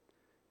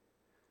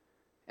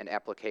and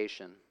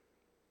application.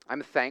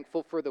 I'm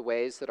thankful for the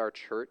ways that our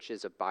church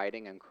is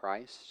abiding in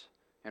Christ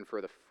and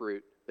for the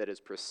fruit that is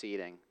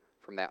proceeding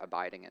from that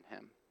abiding in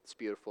him. It's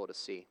beautiful to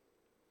see.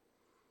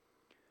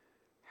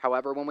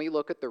 However, when we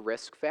look at the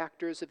risk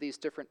factors of these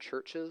different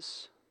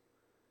churches,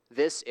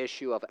 this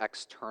issue of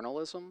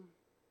externalism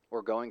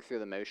or going through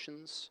the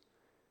motions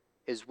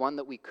is one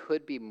that we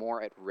could be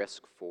more at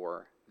risk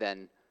for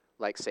than,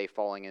 like, say,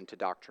 falling into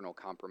doctrinal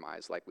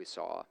compromise like we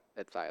saw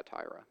at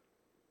Thyatira.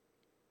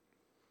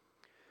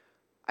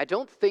 I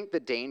don't think the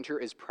danger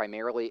is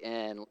primarily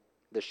in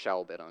the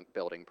shell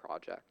building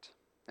project.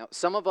 Now,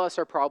 some of us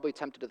are probably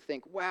tempted to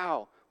think,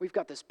 wow, we've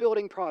got this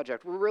building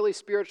project. We're really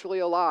spiritually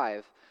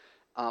alive.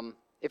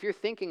 If you're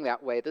thinking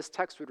that way, this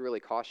text would really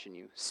caution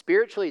you.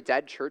 Spiritually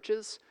dead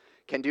churches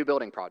can do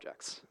building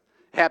projects.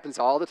 It happens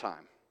all the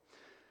time.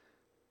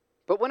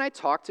 But when I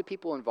talk to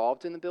people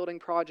involved in the building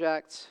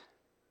project,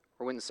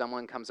 or when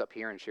someone comes up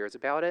here and shares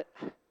about it,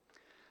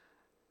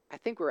 I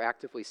think we're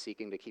actively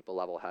seeking to keep a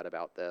level head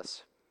about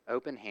this,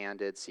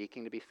 open-handed,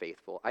 seeking to be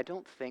faithful. I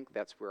don't think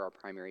that's where our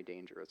primary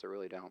danger is. I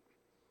really don't.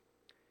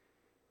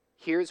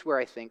 Here's where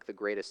I think the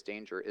greatest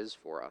danger is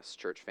for us,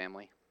 church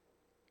family.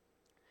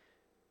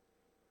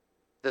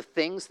 The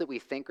things that we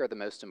think are the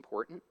most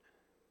important,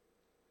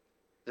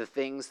 the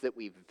things that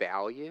we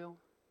value,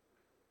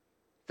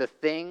 the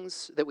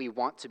things that we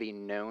want to be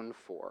known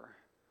for,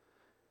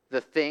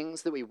 the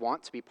things that we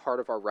want to be part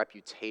of our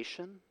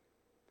reputation,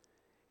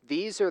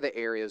 these are the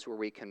areas where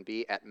we can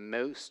be at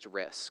most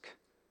risk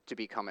to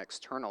become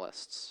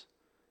externalists,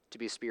 to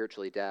be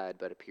spiritually dead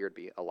but appear to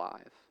be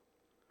alive.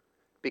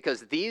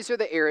 Because these are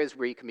the areas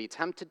where you can be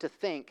tempted to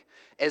think,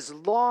 as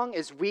long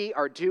as we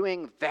are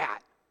doing that,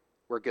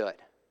 we're good.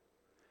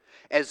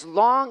 As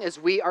long as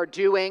we are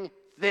doing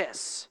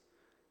this,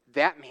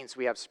 that means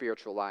we have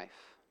spiritual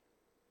life.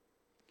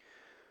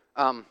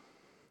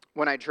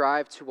 When I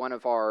drive to one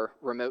of our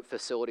remote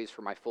facilities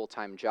for my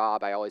full-time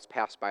job, I always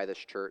pass by this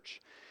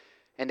church,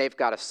 and they've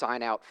got a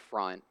sign out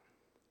front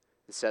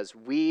that says,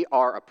 "We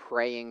are a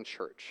praying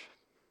church."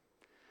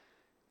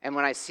 And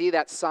when I see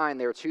that sign,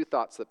 there are two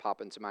thoughts that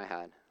pop into my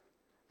head.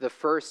 The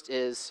first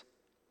is,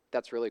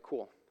 that's really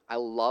cool. I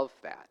love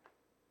that.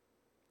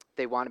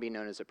 They want to be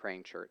known as a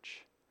praying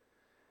church.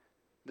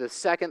 The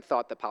second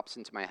thought that pops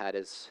into my head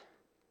is,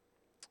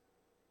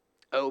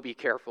 oh, be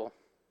careful.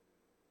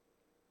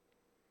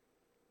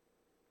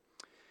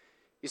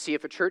 You see,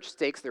 if a church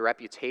stakes their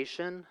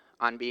reputation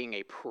on being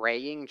a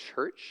praying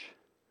church,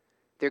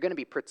 they're going to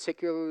be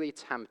particularly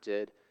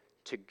tempted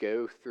to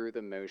go through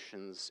the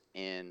motions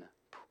in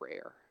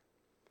prayer.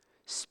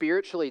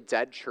 Spiritually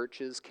dead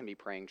churches can be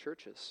praying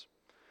churches,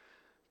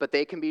 but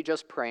they can be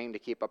just praying to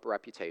keep up a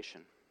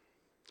reputation.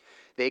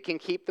 They can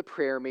keep the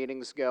prayer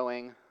meetings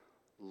going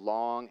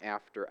long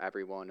after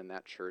everyone in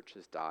that church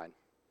has died.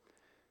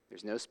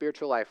 There's no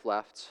spiritual life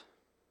left,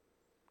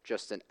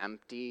 just an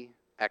empty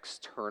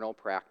external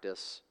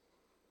practice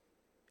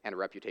and a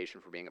reputation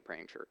for being a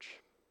praying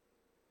church.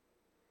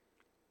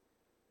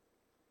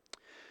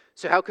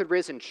 So how could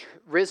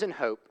Risen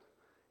Hope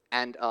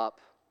end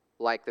up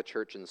like the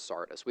church in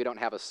Sardis? We don't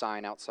have a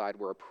sign outside,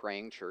 we're a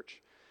praying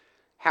church.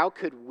 How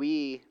could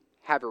we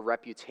have a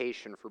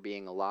reputation for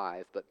being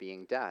alive but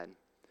being dead?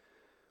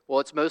 Well,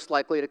 it's most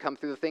likely to come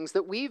through the things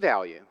that we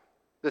value,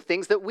 the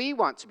things that we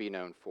want to be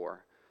known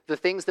for, the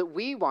things that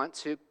we want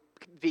to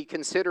be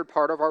considered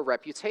part of our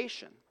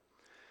reputation.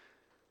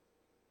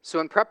 So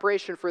in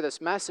preparation for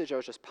this message, I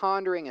was just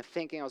pondering and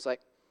thinking, I was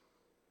like,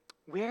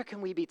 where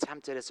can we be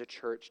tempted as a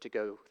church to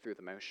go through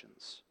the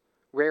motions?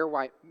 Where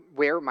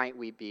might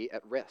we be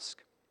at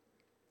risk?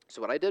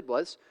 So what I did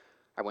was,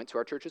 I went to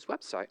our church's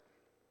website,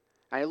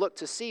 and I looked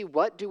to see,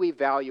 what do we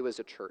value as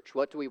a church?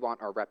 What do we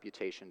want our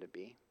reputation to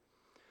be?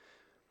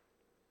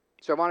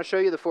 So I want to show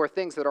you the 4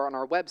 things that are on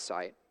our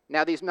website.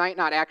 Now, these might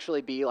not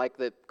actually be like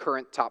the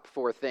current top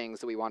 4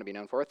 things that we want to be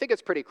known for. I think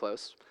it's pretty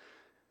close.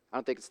 I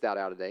don't think it's that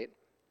out of date.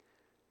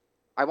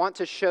 I want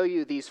to show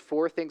you these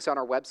 4 things on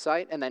our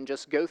website and then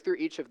just go through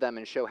each of them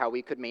and show how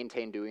we could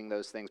maintain doing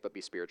those things but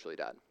be spiritually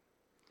dead.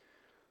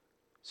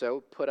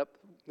 So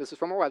this is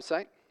from our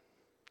website.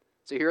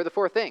 So here are the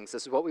 4 things.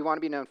 This is what we want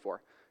to be known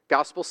for.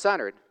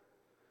 Gospel-centered,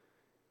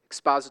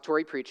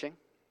 expository preaching,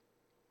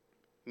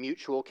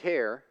 mutual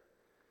care,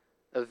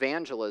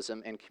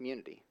 evangelism, and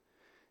community.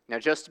 Now,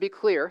 just to be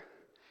clear,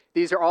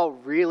 these are all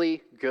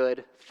really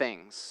good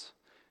things.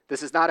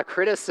 This is not a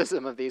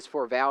criticism of these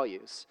 4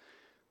 values,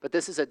 but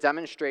this is a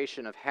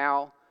demonstration of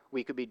how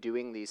we could be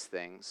doing these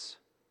things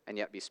and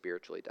yet be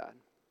spiritually dead.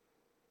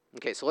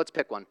 Okay, so let's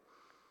pick one.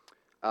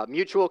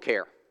 Mutual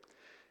care.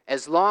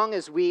 As long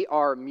as we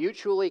are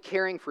mutually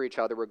caring for each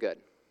other, we're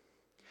good.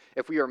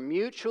 If we are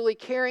mutually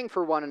caring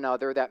for one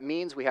another, that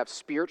means we have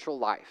spiritual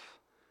life.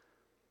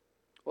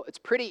 Well, it's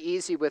pretty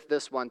easy with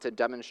this one to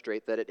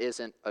demonstrate that it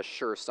isn't a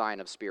sure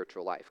sign of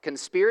spiritual life. Can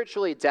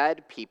spiritually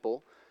dead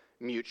people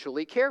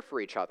mutually care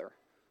for each other?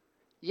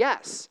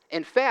 Yes.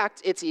 In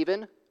fact, it's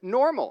even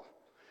normal.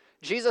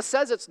 Jesus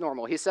says it's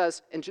normal. He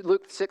says in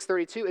Luke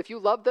 6:32, if you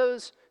love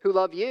those who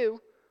love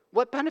you,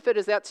 What benefit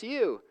is that to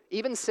you?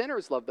 Even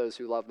sinners love those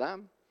who love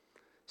them.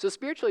 So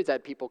spiritually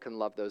dead people can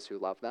love those who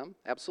love them.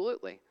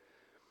 Absolutely.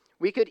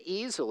 We could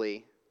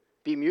easily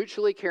be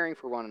mutually caring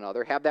for one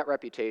another, have that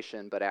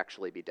reputation, but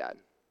actually be dead.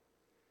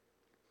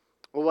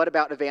 Well, what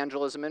about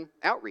evangelism and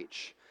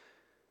outreach?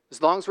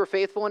 As long as we're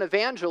faithful in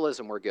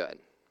evangelism, we're good.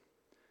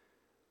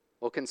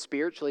 Well, can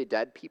spiritually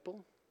dead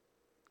people,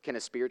 can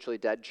a spiritually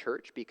dead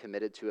church be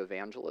committed to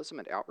evangelism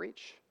and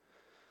outreach?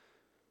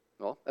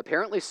 Well,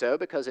 apparently so,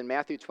 because in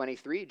Matthew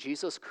 23,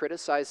 Jesus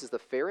criticizes the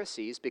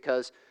Pharisees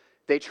because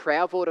they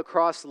traveled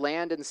across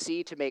land and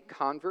sea to make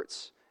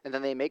converts, and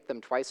then they make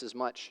them twice as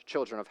much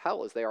children of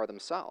hell as they are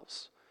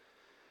themselves.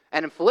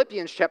 And in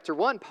Philippians chapter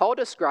 1, Paul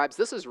describes,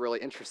 this is really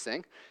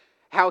interesting,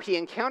 how he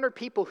encountered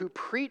people who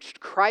preached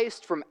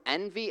Christ from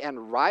envy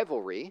and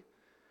rivalry,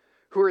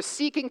 who were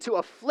seeking to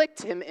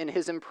afflict him in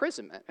his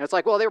imprisonment. And it's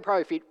like, well, they were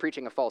probably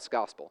preaching a false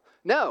gospel.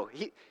 No,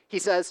 he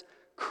says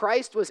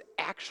Christ was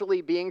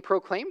actually being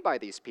proclaimed by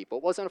these people.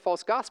 It wasn't a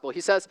false gospel.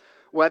 He says,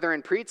 whether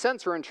in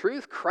pretense or in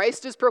truth,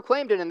 Christ is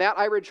proclaimed, and in that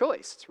I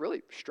rejoice. It's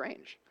really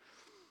strange.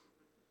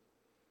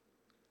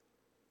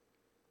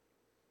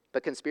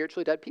 But can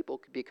spiritually dead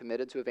people be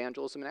committed to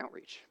evangelism and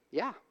outreach?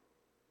 Yeah.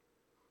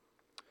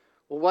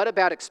 Well, what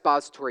about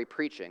expository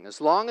preaching?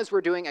 As long as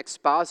we're doing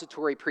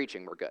expository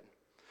preaching, we're good.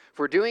 If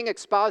we're doing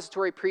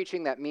expository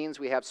preaching, that means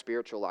we have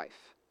spiritual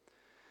life.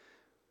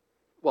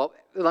 Well,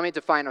 let me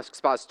define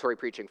expository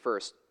preaching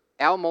first.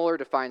 Al Mohler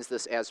defines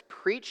this as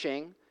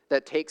preaching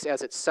that takes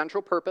as its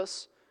central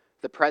purpose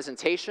the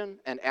presentation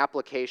and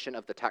application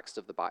of the text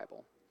of the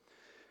Bible.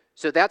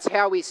 So that's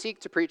how we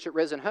seek to preach at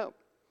Risen Hope.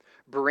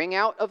 Bring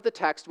out of the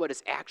text what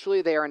is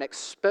actually there and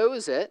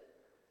expose it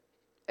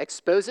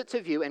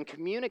to view, and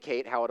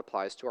communicate how it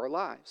applies to our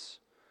lives.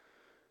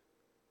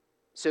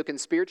 So can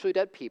spiritually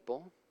dead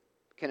people,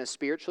 can a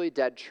spiritually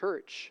dead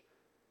church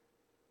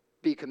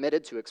be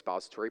committed to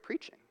expository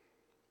preaching?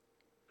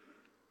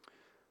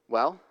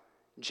 Well,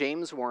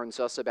 James warns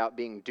us about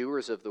being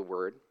doers of the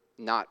word,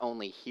 not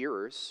only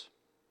hearers.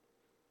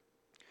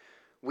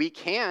 We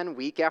can,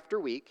 week after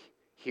week,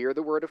 hear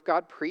the word of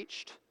God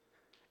preached,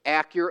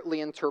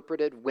 accurately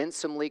interpreted,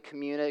 winsomely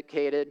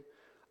communicated,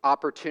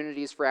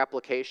 opportunities for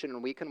application,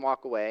 and we can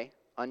walk away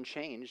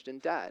unchanged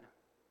and dead.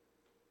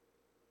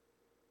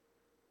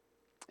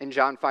 In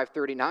John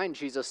 5:39,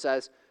 Jesus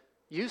says,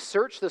 you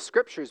search the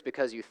scriptures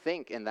because you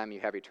think in them you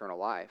have eternal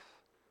life,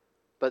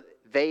 but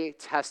they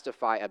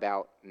testify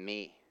about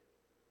me.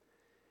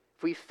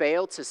 If we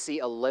fail to see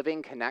a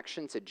living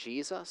connection to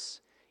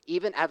Jesus,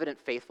 even evident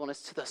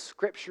faithfulness to the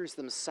scriptures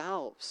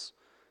themselves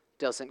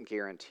doesn't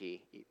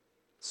guarantee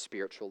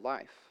spiritual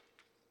life.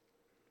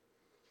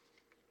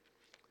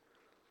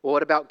 Well,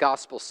 what about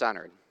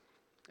gospel-centered?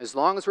 As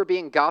long as we're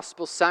being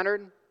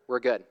gospel-centered, we're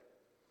good.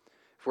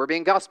 If we're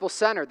being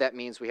gospel-centered, that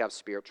means we have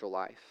spiritual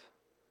life.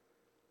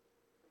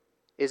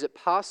 Is it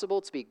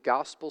possible to be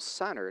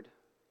gospel-centered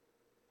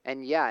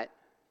and yet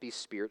be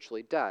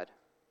spiritually dead?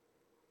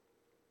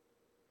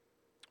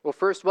 Well,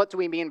 first, what do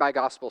we mean by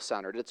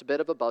gospel-centered? It's a bit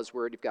of a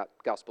buzzword. You've got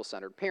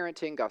gospel-centered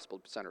parenting,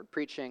 gospel-centered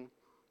preaching.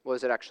 What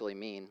does it actually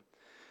mean?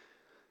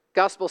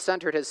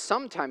 Gospel-centered has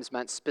sometimes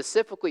meant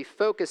specifically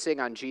focusing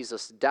on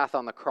Jesus' death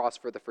on the cross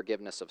for the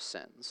forgiveness of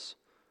sins.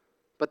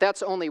 But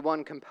that's only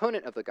one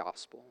component of the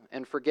gospel,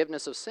 and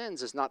forgiveness of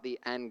sins is not the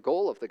end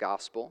goal of the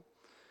gospel.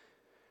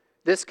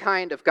 This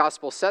kind of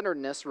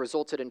gospel-centeredness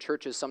resulted in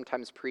churches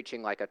sometimes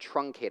preaching like a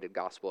truncated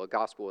gospel, a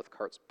gospel with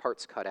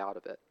parts cut out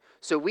of it.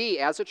 So we,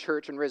 as a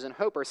church in Risen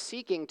Hope, are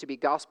seeking to be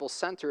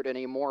gospel-centered in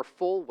a more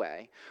full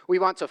way. We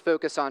want to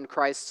focus on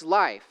Christ's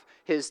life,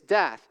 his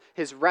death,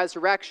 his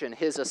resurrection,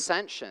 his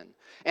ascension,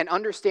 and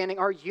understanding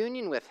our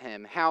union with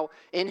him, how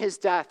in his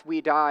death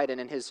we died and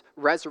in his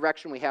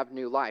resurrection we have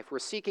new life. We're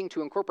seeking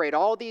to incorporate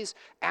all these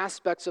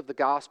aspects of the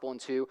gospel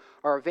into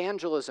our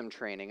evangelism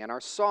training and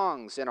our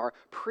songs and our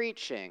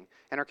preaching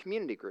and our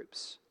community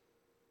groups.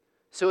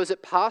 So is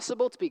it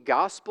possible to be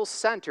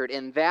gospel-centered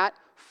in that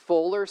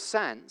fuller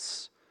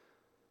sense,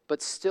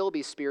 but still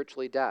be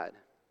spiritually dead?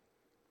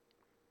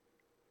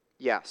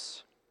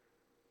 Yes.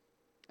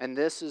 And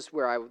this is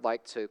where I would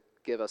like to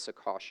give us a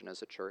caution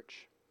as a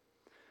church.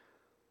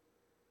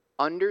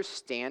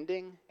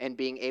 Understanding and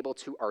being able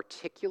to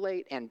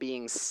articulate and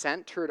being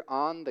centered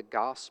on the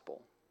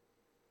gospel,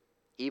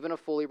 even a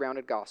fully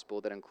rounded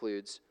gospel that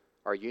includes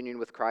our union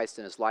with Christ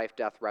in his life,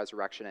 death,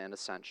 resurrection, and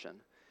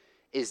ascension,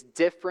 is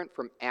different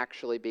from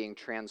actually being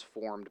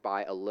transformed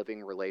by a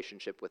living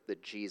relationship with the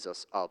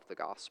Jesus of the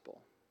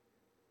gospel.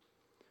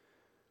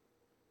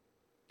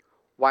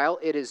 While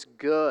it is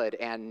good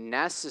and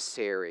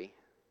necessary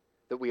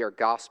that we are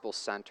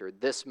gospel-centered,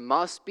 this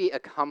must be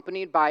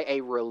accompanied by a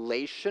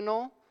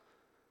relational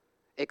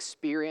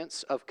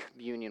experience of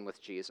communion with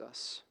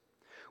Jesus.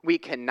 We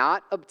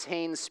cannot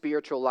obtain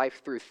spiritual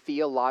life through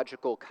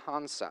theological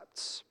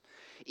concepts,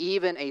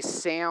 even a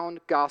sound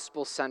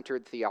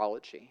gospel-centered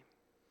theology.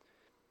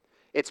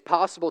 It's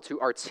possible to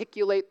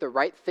articulate the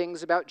right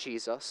things about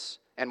Jesus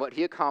and what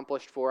he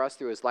accomplished for us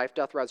through his life,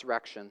 death,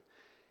 resurrection,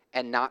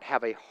 and not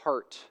have a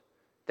heart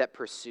that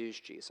pursues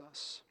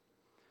Jesus.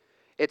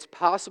 It's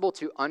possible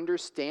to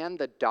understand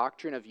the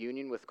doctrine of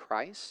union with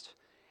Christ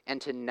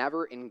and to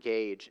never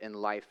engage in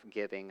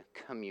life-giving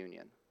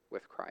communion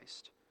with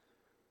Christ.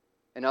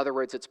 In other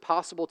words, it's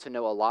possible to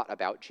know a lot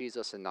about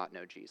Jesus and not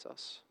know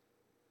Jesus.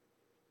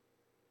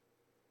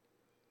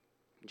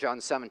 John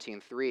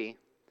 17:3,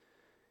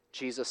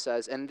 Jesus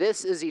says, "And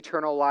this is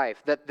eternal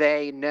life, that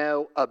they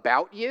know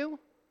about you?"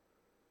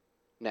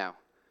 No,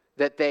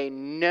 that they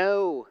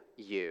know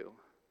you,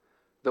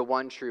 the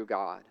one true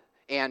God,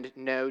 and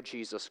know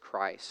Jesus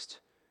Christ,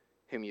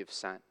 whom you've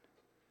sent.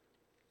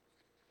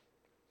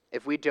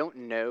 If we don't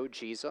know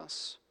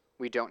Jesus,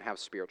 we don't have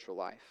spiritual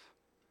life.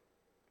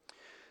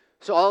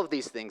 So all of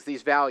these things,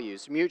 these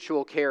values,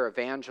 mutual care,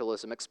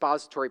 evangelism,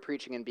 expository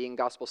preaching, and being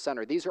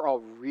gospel-centered, these are all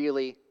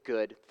really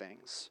good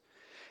things.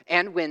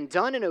 And when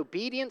done in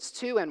obedience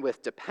to and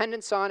with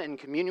dependence on and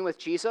communion with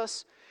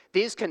Jesus,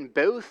 these can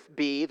both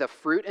be the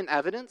fruit and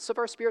evidence of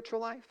our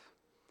spiritual life,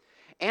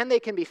 and they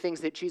can be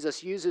things that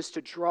Jesus uses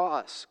to draw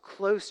us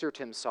closer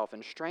to himself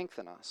and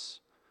strengthen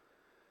us.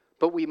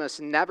 But we must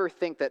never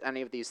think that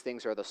any of these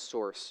things are the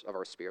source of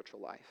our spiritual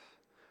life.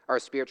 Our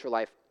spiritual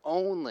life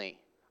only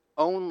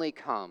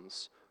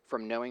comes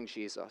from knowing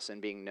Jesus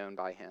and being known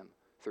by him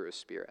through his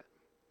Spirit.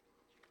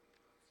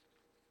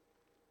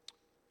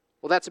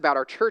 Well, that's about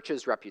our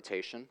church's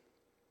reputation.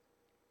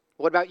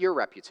 What about your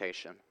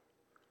reputation?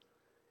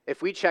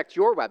 If we checked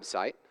your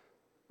website,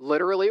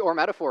 literally or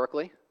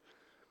metaphorically,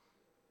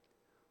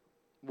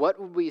 what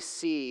would we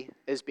see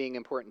as being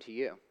important to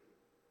you?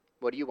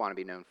 What do you want to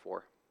be known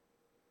for?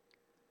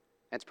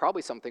 And it's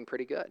probably something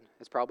pretty good.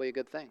 It's probably a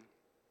good thing.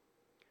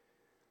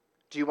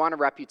 Do you want a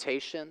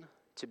reputation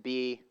to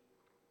be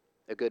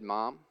a good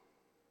mom,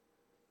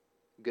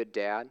 good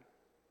dad?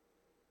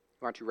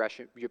 You want your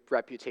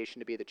reputation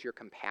to be that you're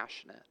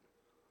compassionate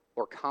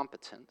or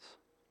competent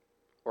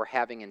or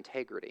having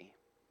integrity?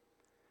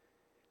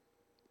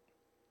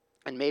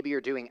 And maybe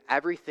you're doing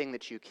everything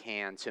that you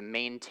can to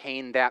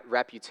maintain that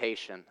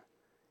reputation,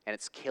 and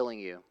it's killing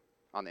you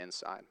on the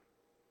inside.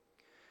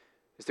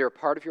 Is there a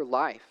part of your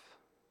life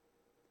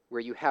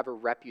where you have a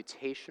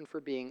reputation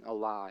for being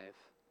alive,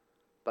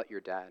 but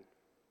you're dead?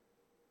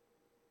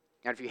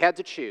 And if you had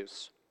to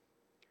choose,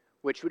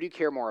 which would you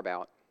care more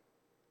about?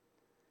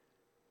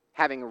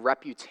 Having a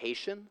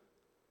reputation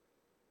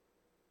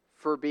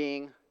for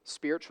being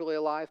spiritually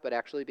alive, but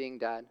actually being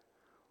dead?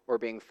 Or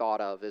being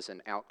thought of as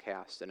an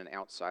outcast and an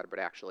outsider, but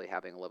actually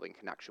having a living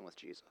connection with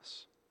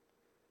Jesus?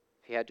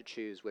 If you had to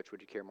choose, which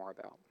would you care more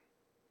about?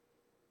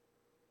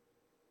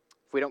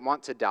 If we don't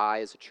want to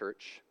die as a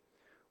church,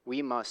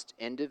 we must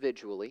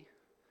individually,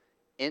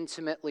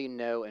 intimately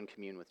know and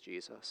commune with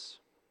Jesus.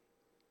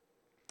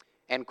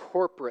 And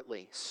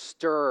corporately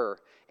stir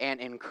and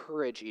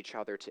encourage each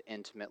other to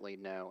intimately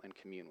know and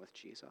commune with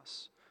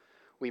Jesus.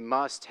 We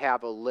must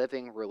have a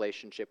living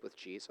relationship with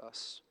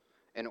Jesus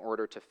in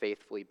order to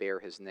faithfully bear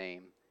his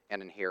name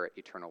and inherit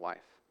eternal life.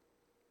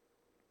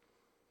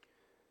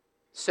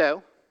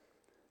 So,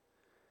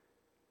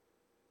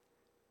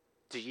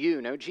 do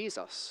you know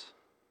Jesus?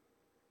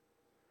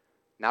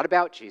 Not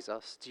about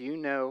Jesus. Do you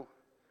know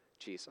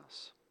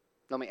Jesus?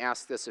 Let me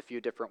ask this a few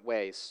different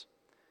ways.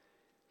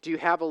 Do you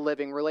have a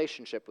living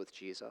relationship with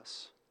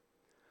Jesus?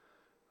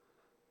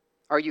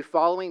 Are you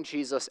following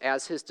Jesus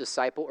as his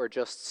disciple or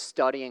just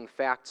studying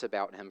facts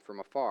about him from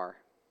afar?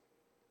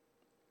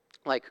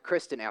 Like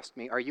Kristen asked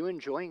me, are you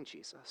enjoying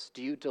Jesus?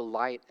 Do you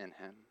delight in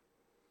him?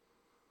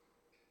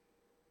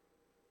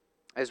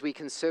 As we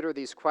consider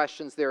these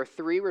questions, there are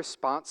three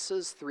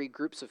responses, three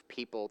groups of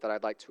people that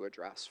I'd like to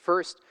address.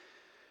 First,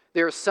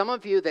 there are some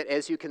of you that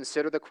as you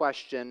consider the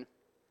question,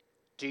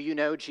 do you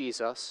know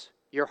Jesus?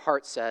 Your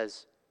heart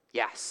says,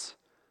 yes,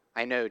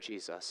 I know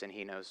Jesus and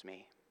he knows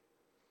me.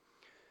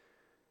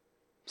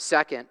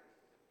 Second,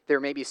 there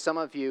may be some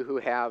of you who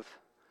have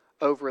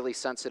overly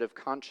sensitive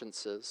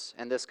consciences,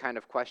 and this kind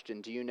of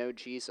question, do you know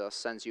Jesus,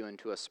 sends you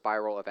into a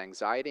spiral of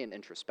anxiety and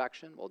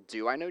introspection. Well,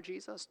 do I know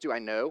Jesus? Do I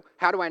know?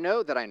 How do I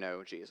know that I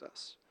know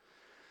Jesus?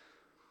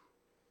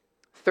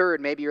 Third,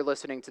 maybe you're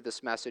listening to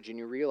this message and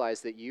you realize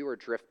that you are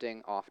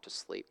drifting off to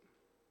sleep.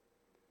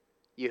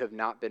 You have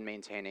not been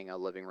maintaining a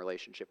living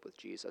relationship with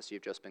Jesus.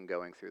 You've just been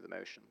going through the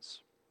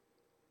motions.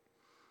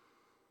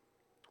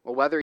 Well,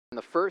 whether you're in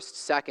the first,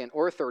 second,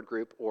 or third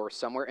group, or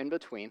somewhere in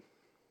between,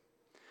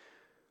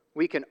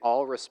 we can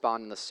all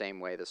respond in the same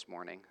way this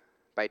morning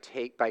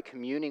by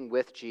communing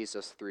with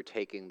Jesus through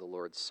taking the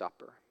Lord's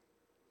Supper.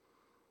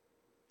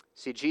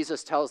 See,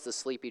 Jesus tells the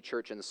sleepy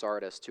church in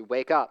Sardis to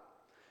wake up,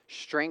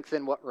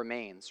 strengthen what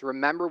remains,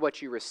 remember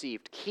what you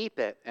received, keep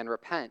it, and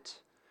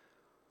repent.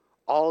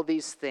 All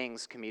these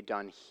things can be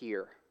done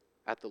here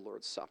at the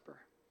Lord's Supper.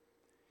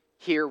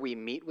 Here we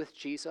meet with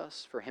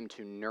Jesus for him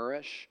to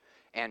nourish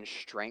and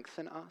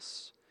strengthen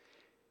us.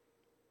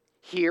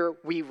 Here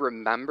we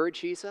remember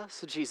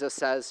Jesus. Jesus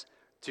says,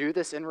 do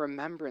this in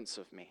remembrance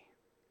of me.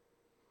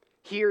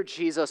 Here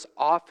Jesus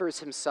offers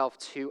himself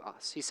to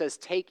us. He says,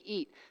 take,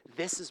 eat,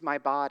 this is my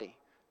body.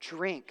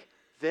 Drink,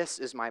 this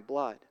is my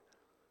blood.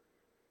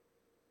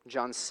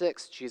 John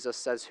 6, Jesus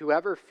says,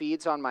 "Whoever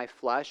feeds on my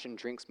flesh and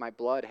drinks my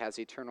blood has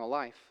eternal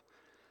life,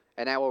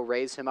 and I will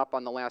raise him up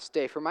on the last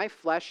day. For my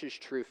flesh is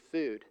true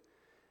food,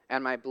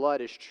 and my blood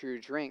is true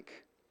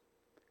drink.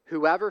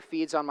 Whoever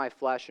feeds on my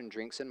flesh and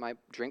drinks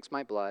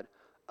my blood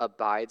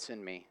abides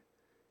in me,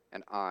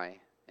 and I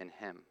in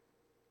him."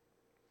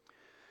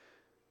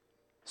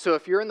 So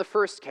if you're in the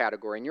first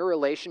category and your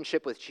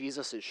relationship with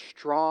Jesus is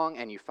strong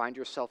and you find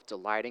yourself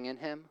delighting in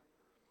him,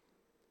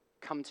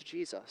 come to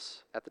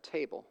Jesus at the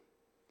table.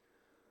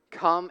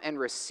 Come and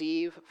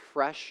receive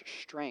fresh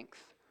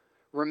strength.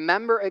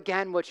 Remember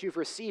again what you've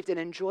received and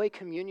enjoy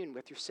communion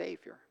with your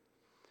Savior.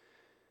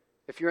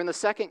 If you're in the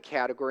second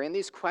category and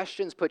these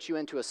questions put you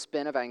into a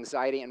spin of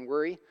anxiety and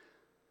worry,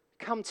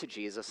 come to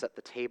Jesus at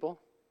the table.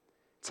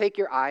 Take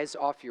your eyes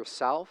off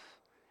yourself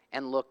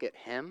and look at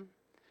him.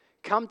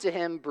 Come to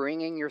him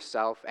bringing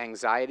yourself,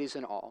 anxieties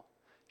and all,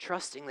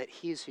 trusting that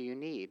he's who you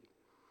need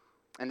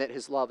and that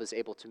his love is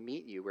able to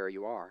meet you where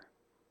you are.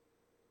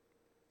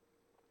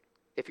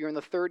 If you're in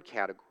the third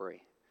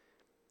category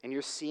and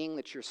you're seeing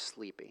that you're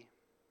sleepy,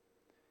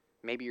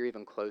 maybe you're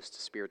even close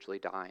to spiritually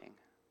dying,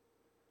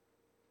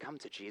 come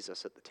to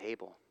Jesus at the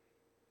table.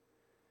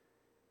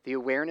 The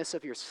awareness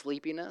of your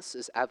sleepiness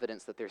is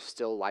evidence that there's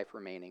still life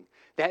remaining.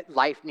 That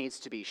life needs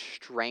to be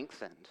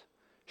strengthened.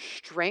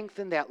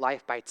 Strengthen that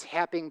life by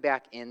tapping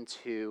back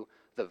into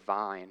the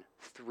vine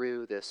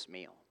through this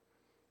meal.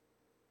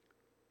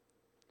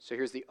 So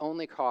here's the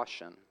only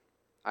caution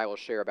I will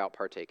share about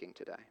partaking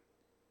today.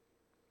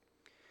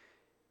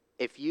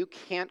 If you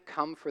can't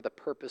come for the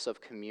purpose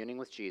of communing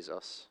with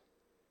Jesus,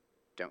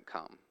 don't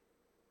come.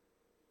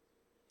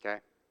 Okay?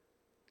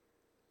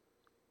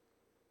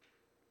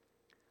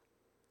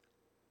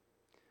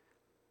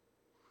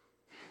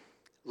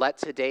 Let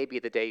today be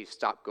the day you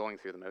stop going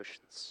through the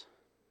motions.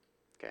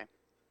 Okay?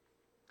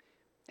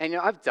 And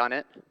I've done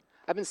it.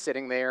 I've been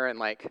sitting there and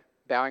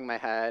bowing my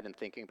head and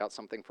thinking about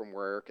something from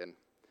work, and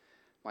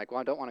I'm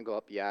well, I don't want to go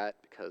up yet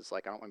because I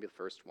don't want to be the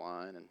first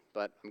one,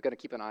 but I'm going to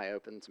keep an eye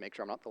open to make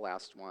sure I'm not the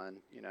last one,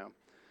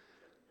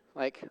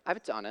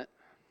 I've done it.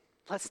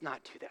 Let's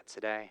not do that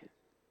today.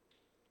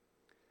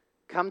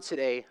 Come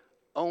today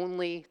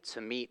only to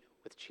meet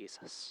with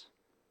Jesus.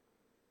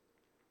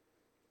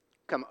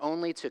 Come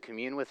only to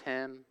commune with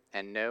him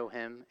and know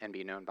him and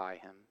be known by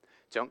him.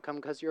 Don't come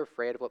because you're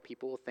afraid of what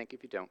people will think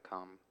if you don't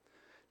come.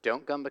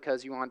 Don't come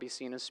because you want to be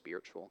seen as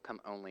spiritual. Come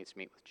only to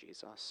meet with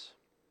Jesus.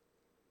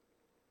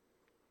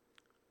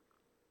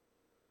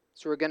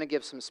 So we're going to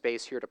give some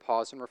space here to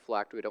pause and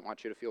reflect. We don't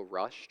want you to feel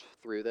rushed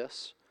through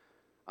this.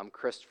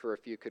 Christopher,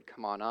 if you could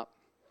come on up,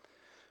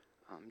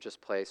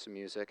 just play some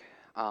music.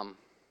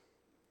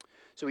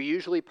 So we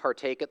usually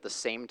partake at the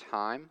same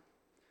time,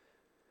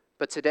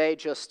 but today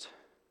just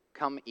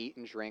come eat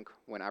and drink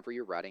whenever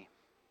you're ready.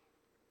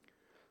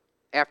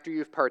 After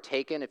you've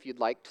partaken, if you'd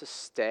like to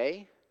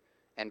stay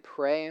and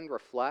pray and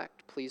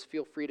reflect, please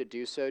feel free to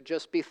do so.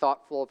 Just be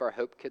thoughtful of our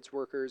Hope Kids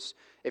workers.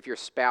 If your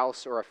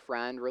spouse or a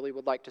friend really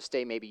would like to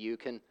stay, maybe you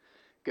can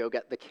go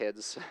get the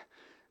kids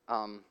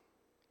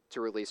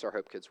to release our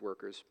Hope Kids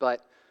workers.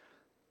 But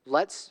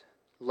let's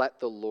let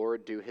the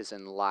Lord do his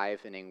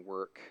enlivening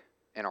work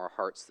in our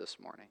hearts this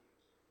morning.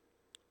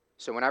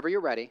 So whenever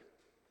you're ready,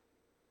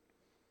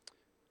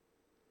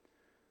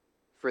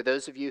 for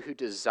those of you who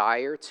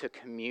desire to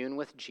commune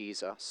with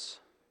Jesus,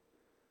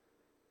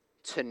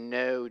 to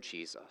know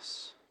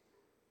Jesus,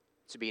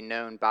 to be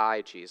known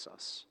by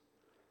Jesus,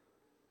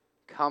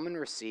 come and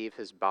receive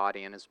his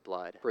body and his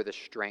blood for the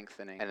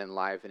strengthening and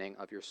enlivening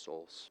of your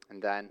souls.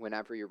 And then,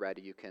 whenever you're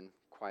ready, you can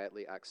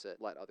quietly exit.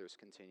 Let others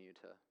continue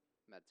to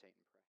meditate.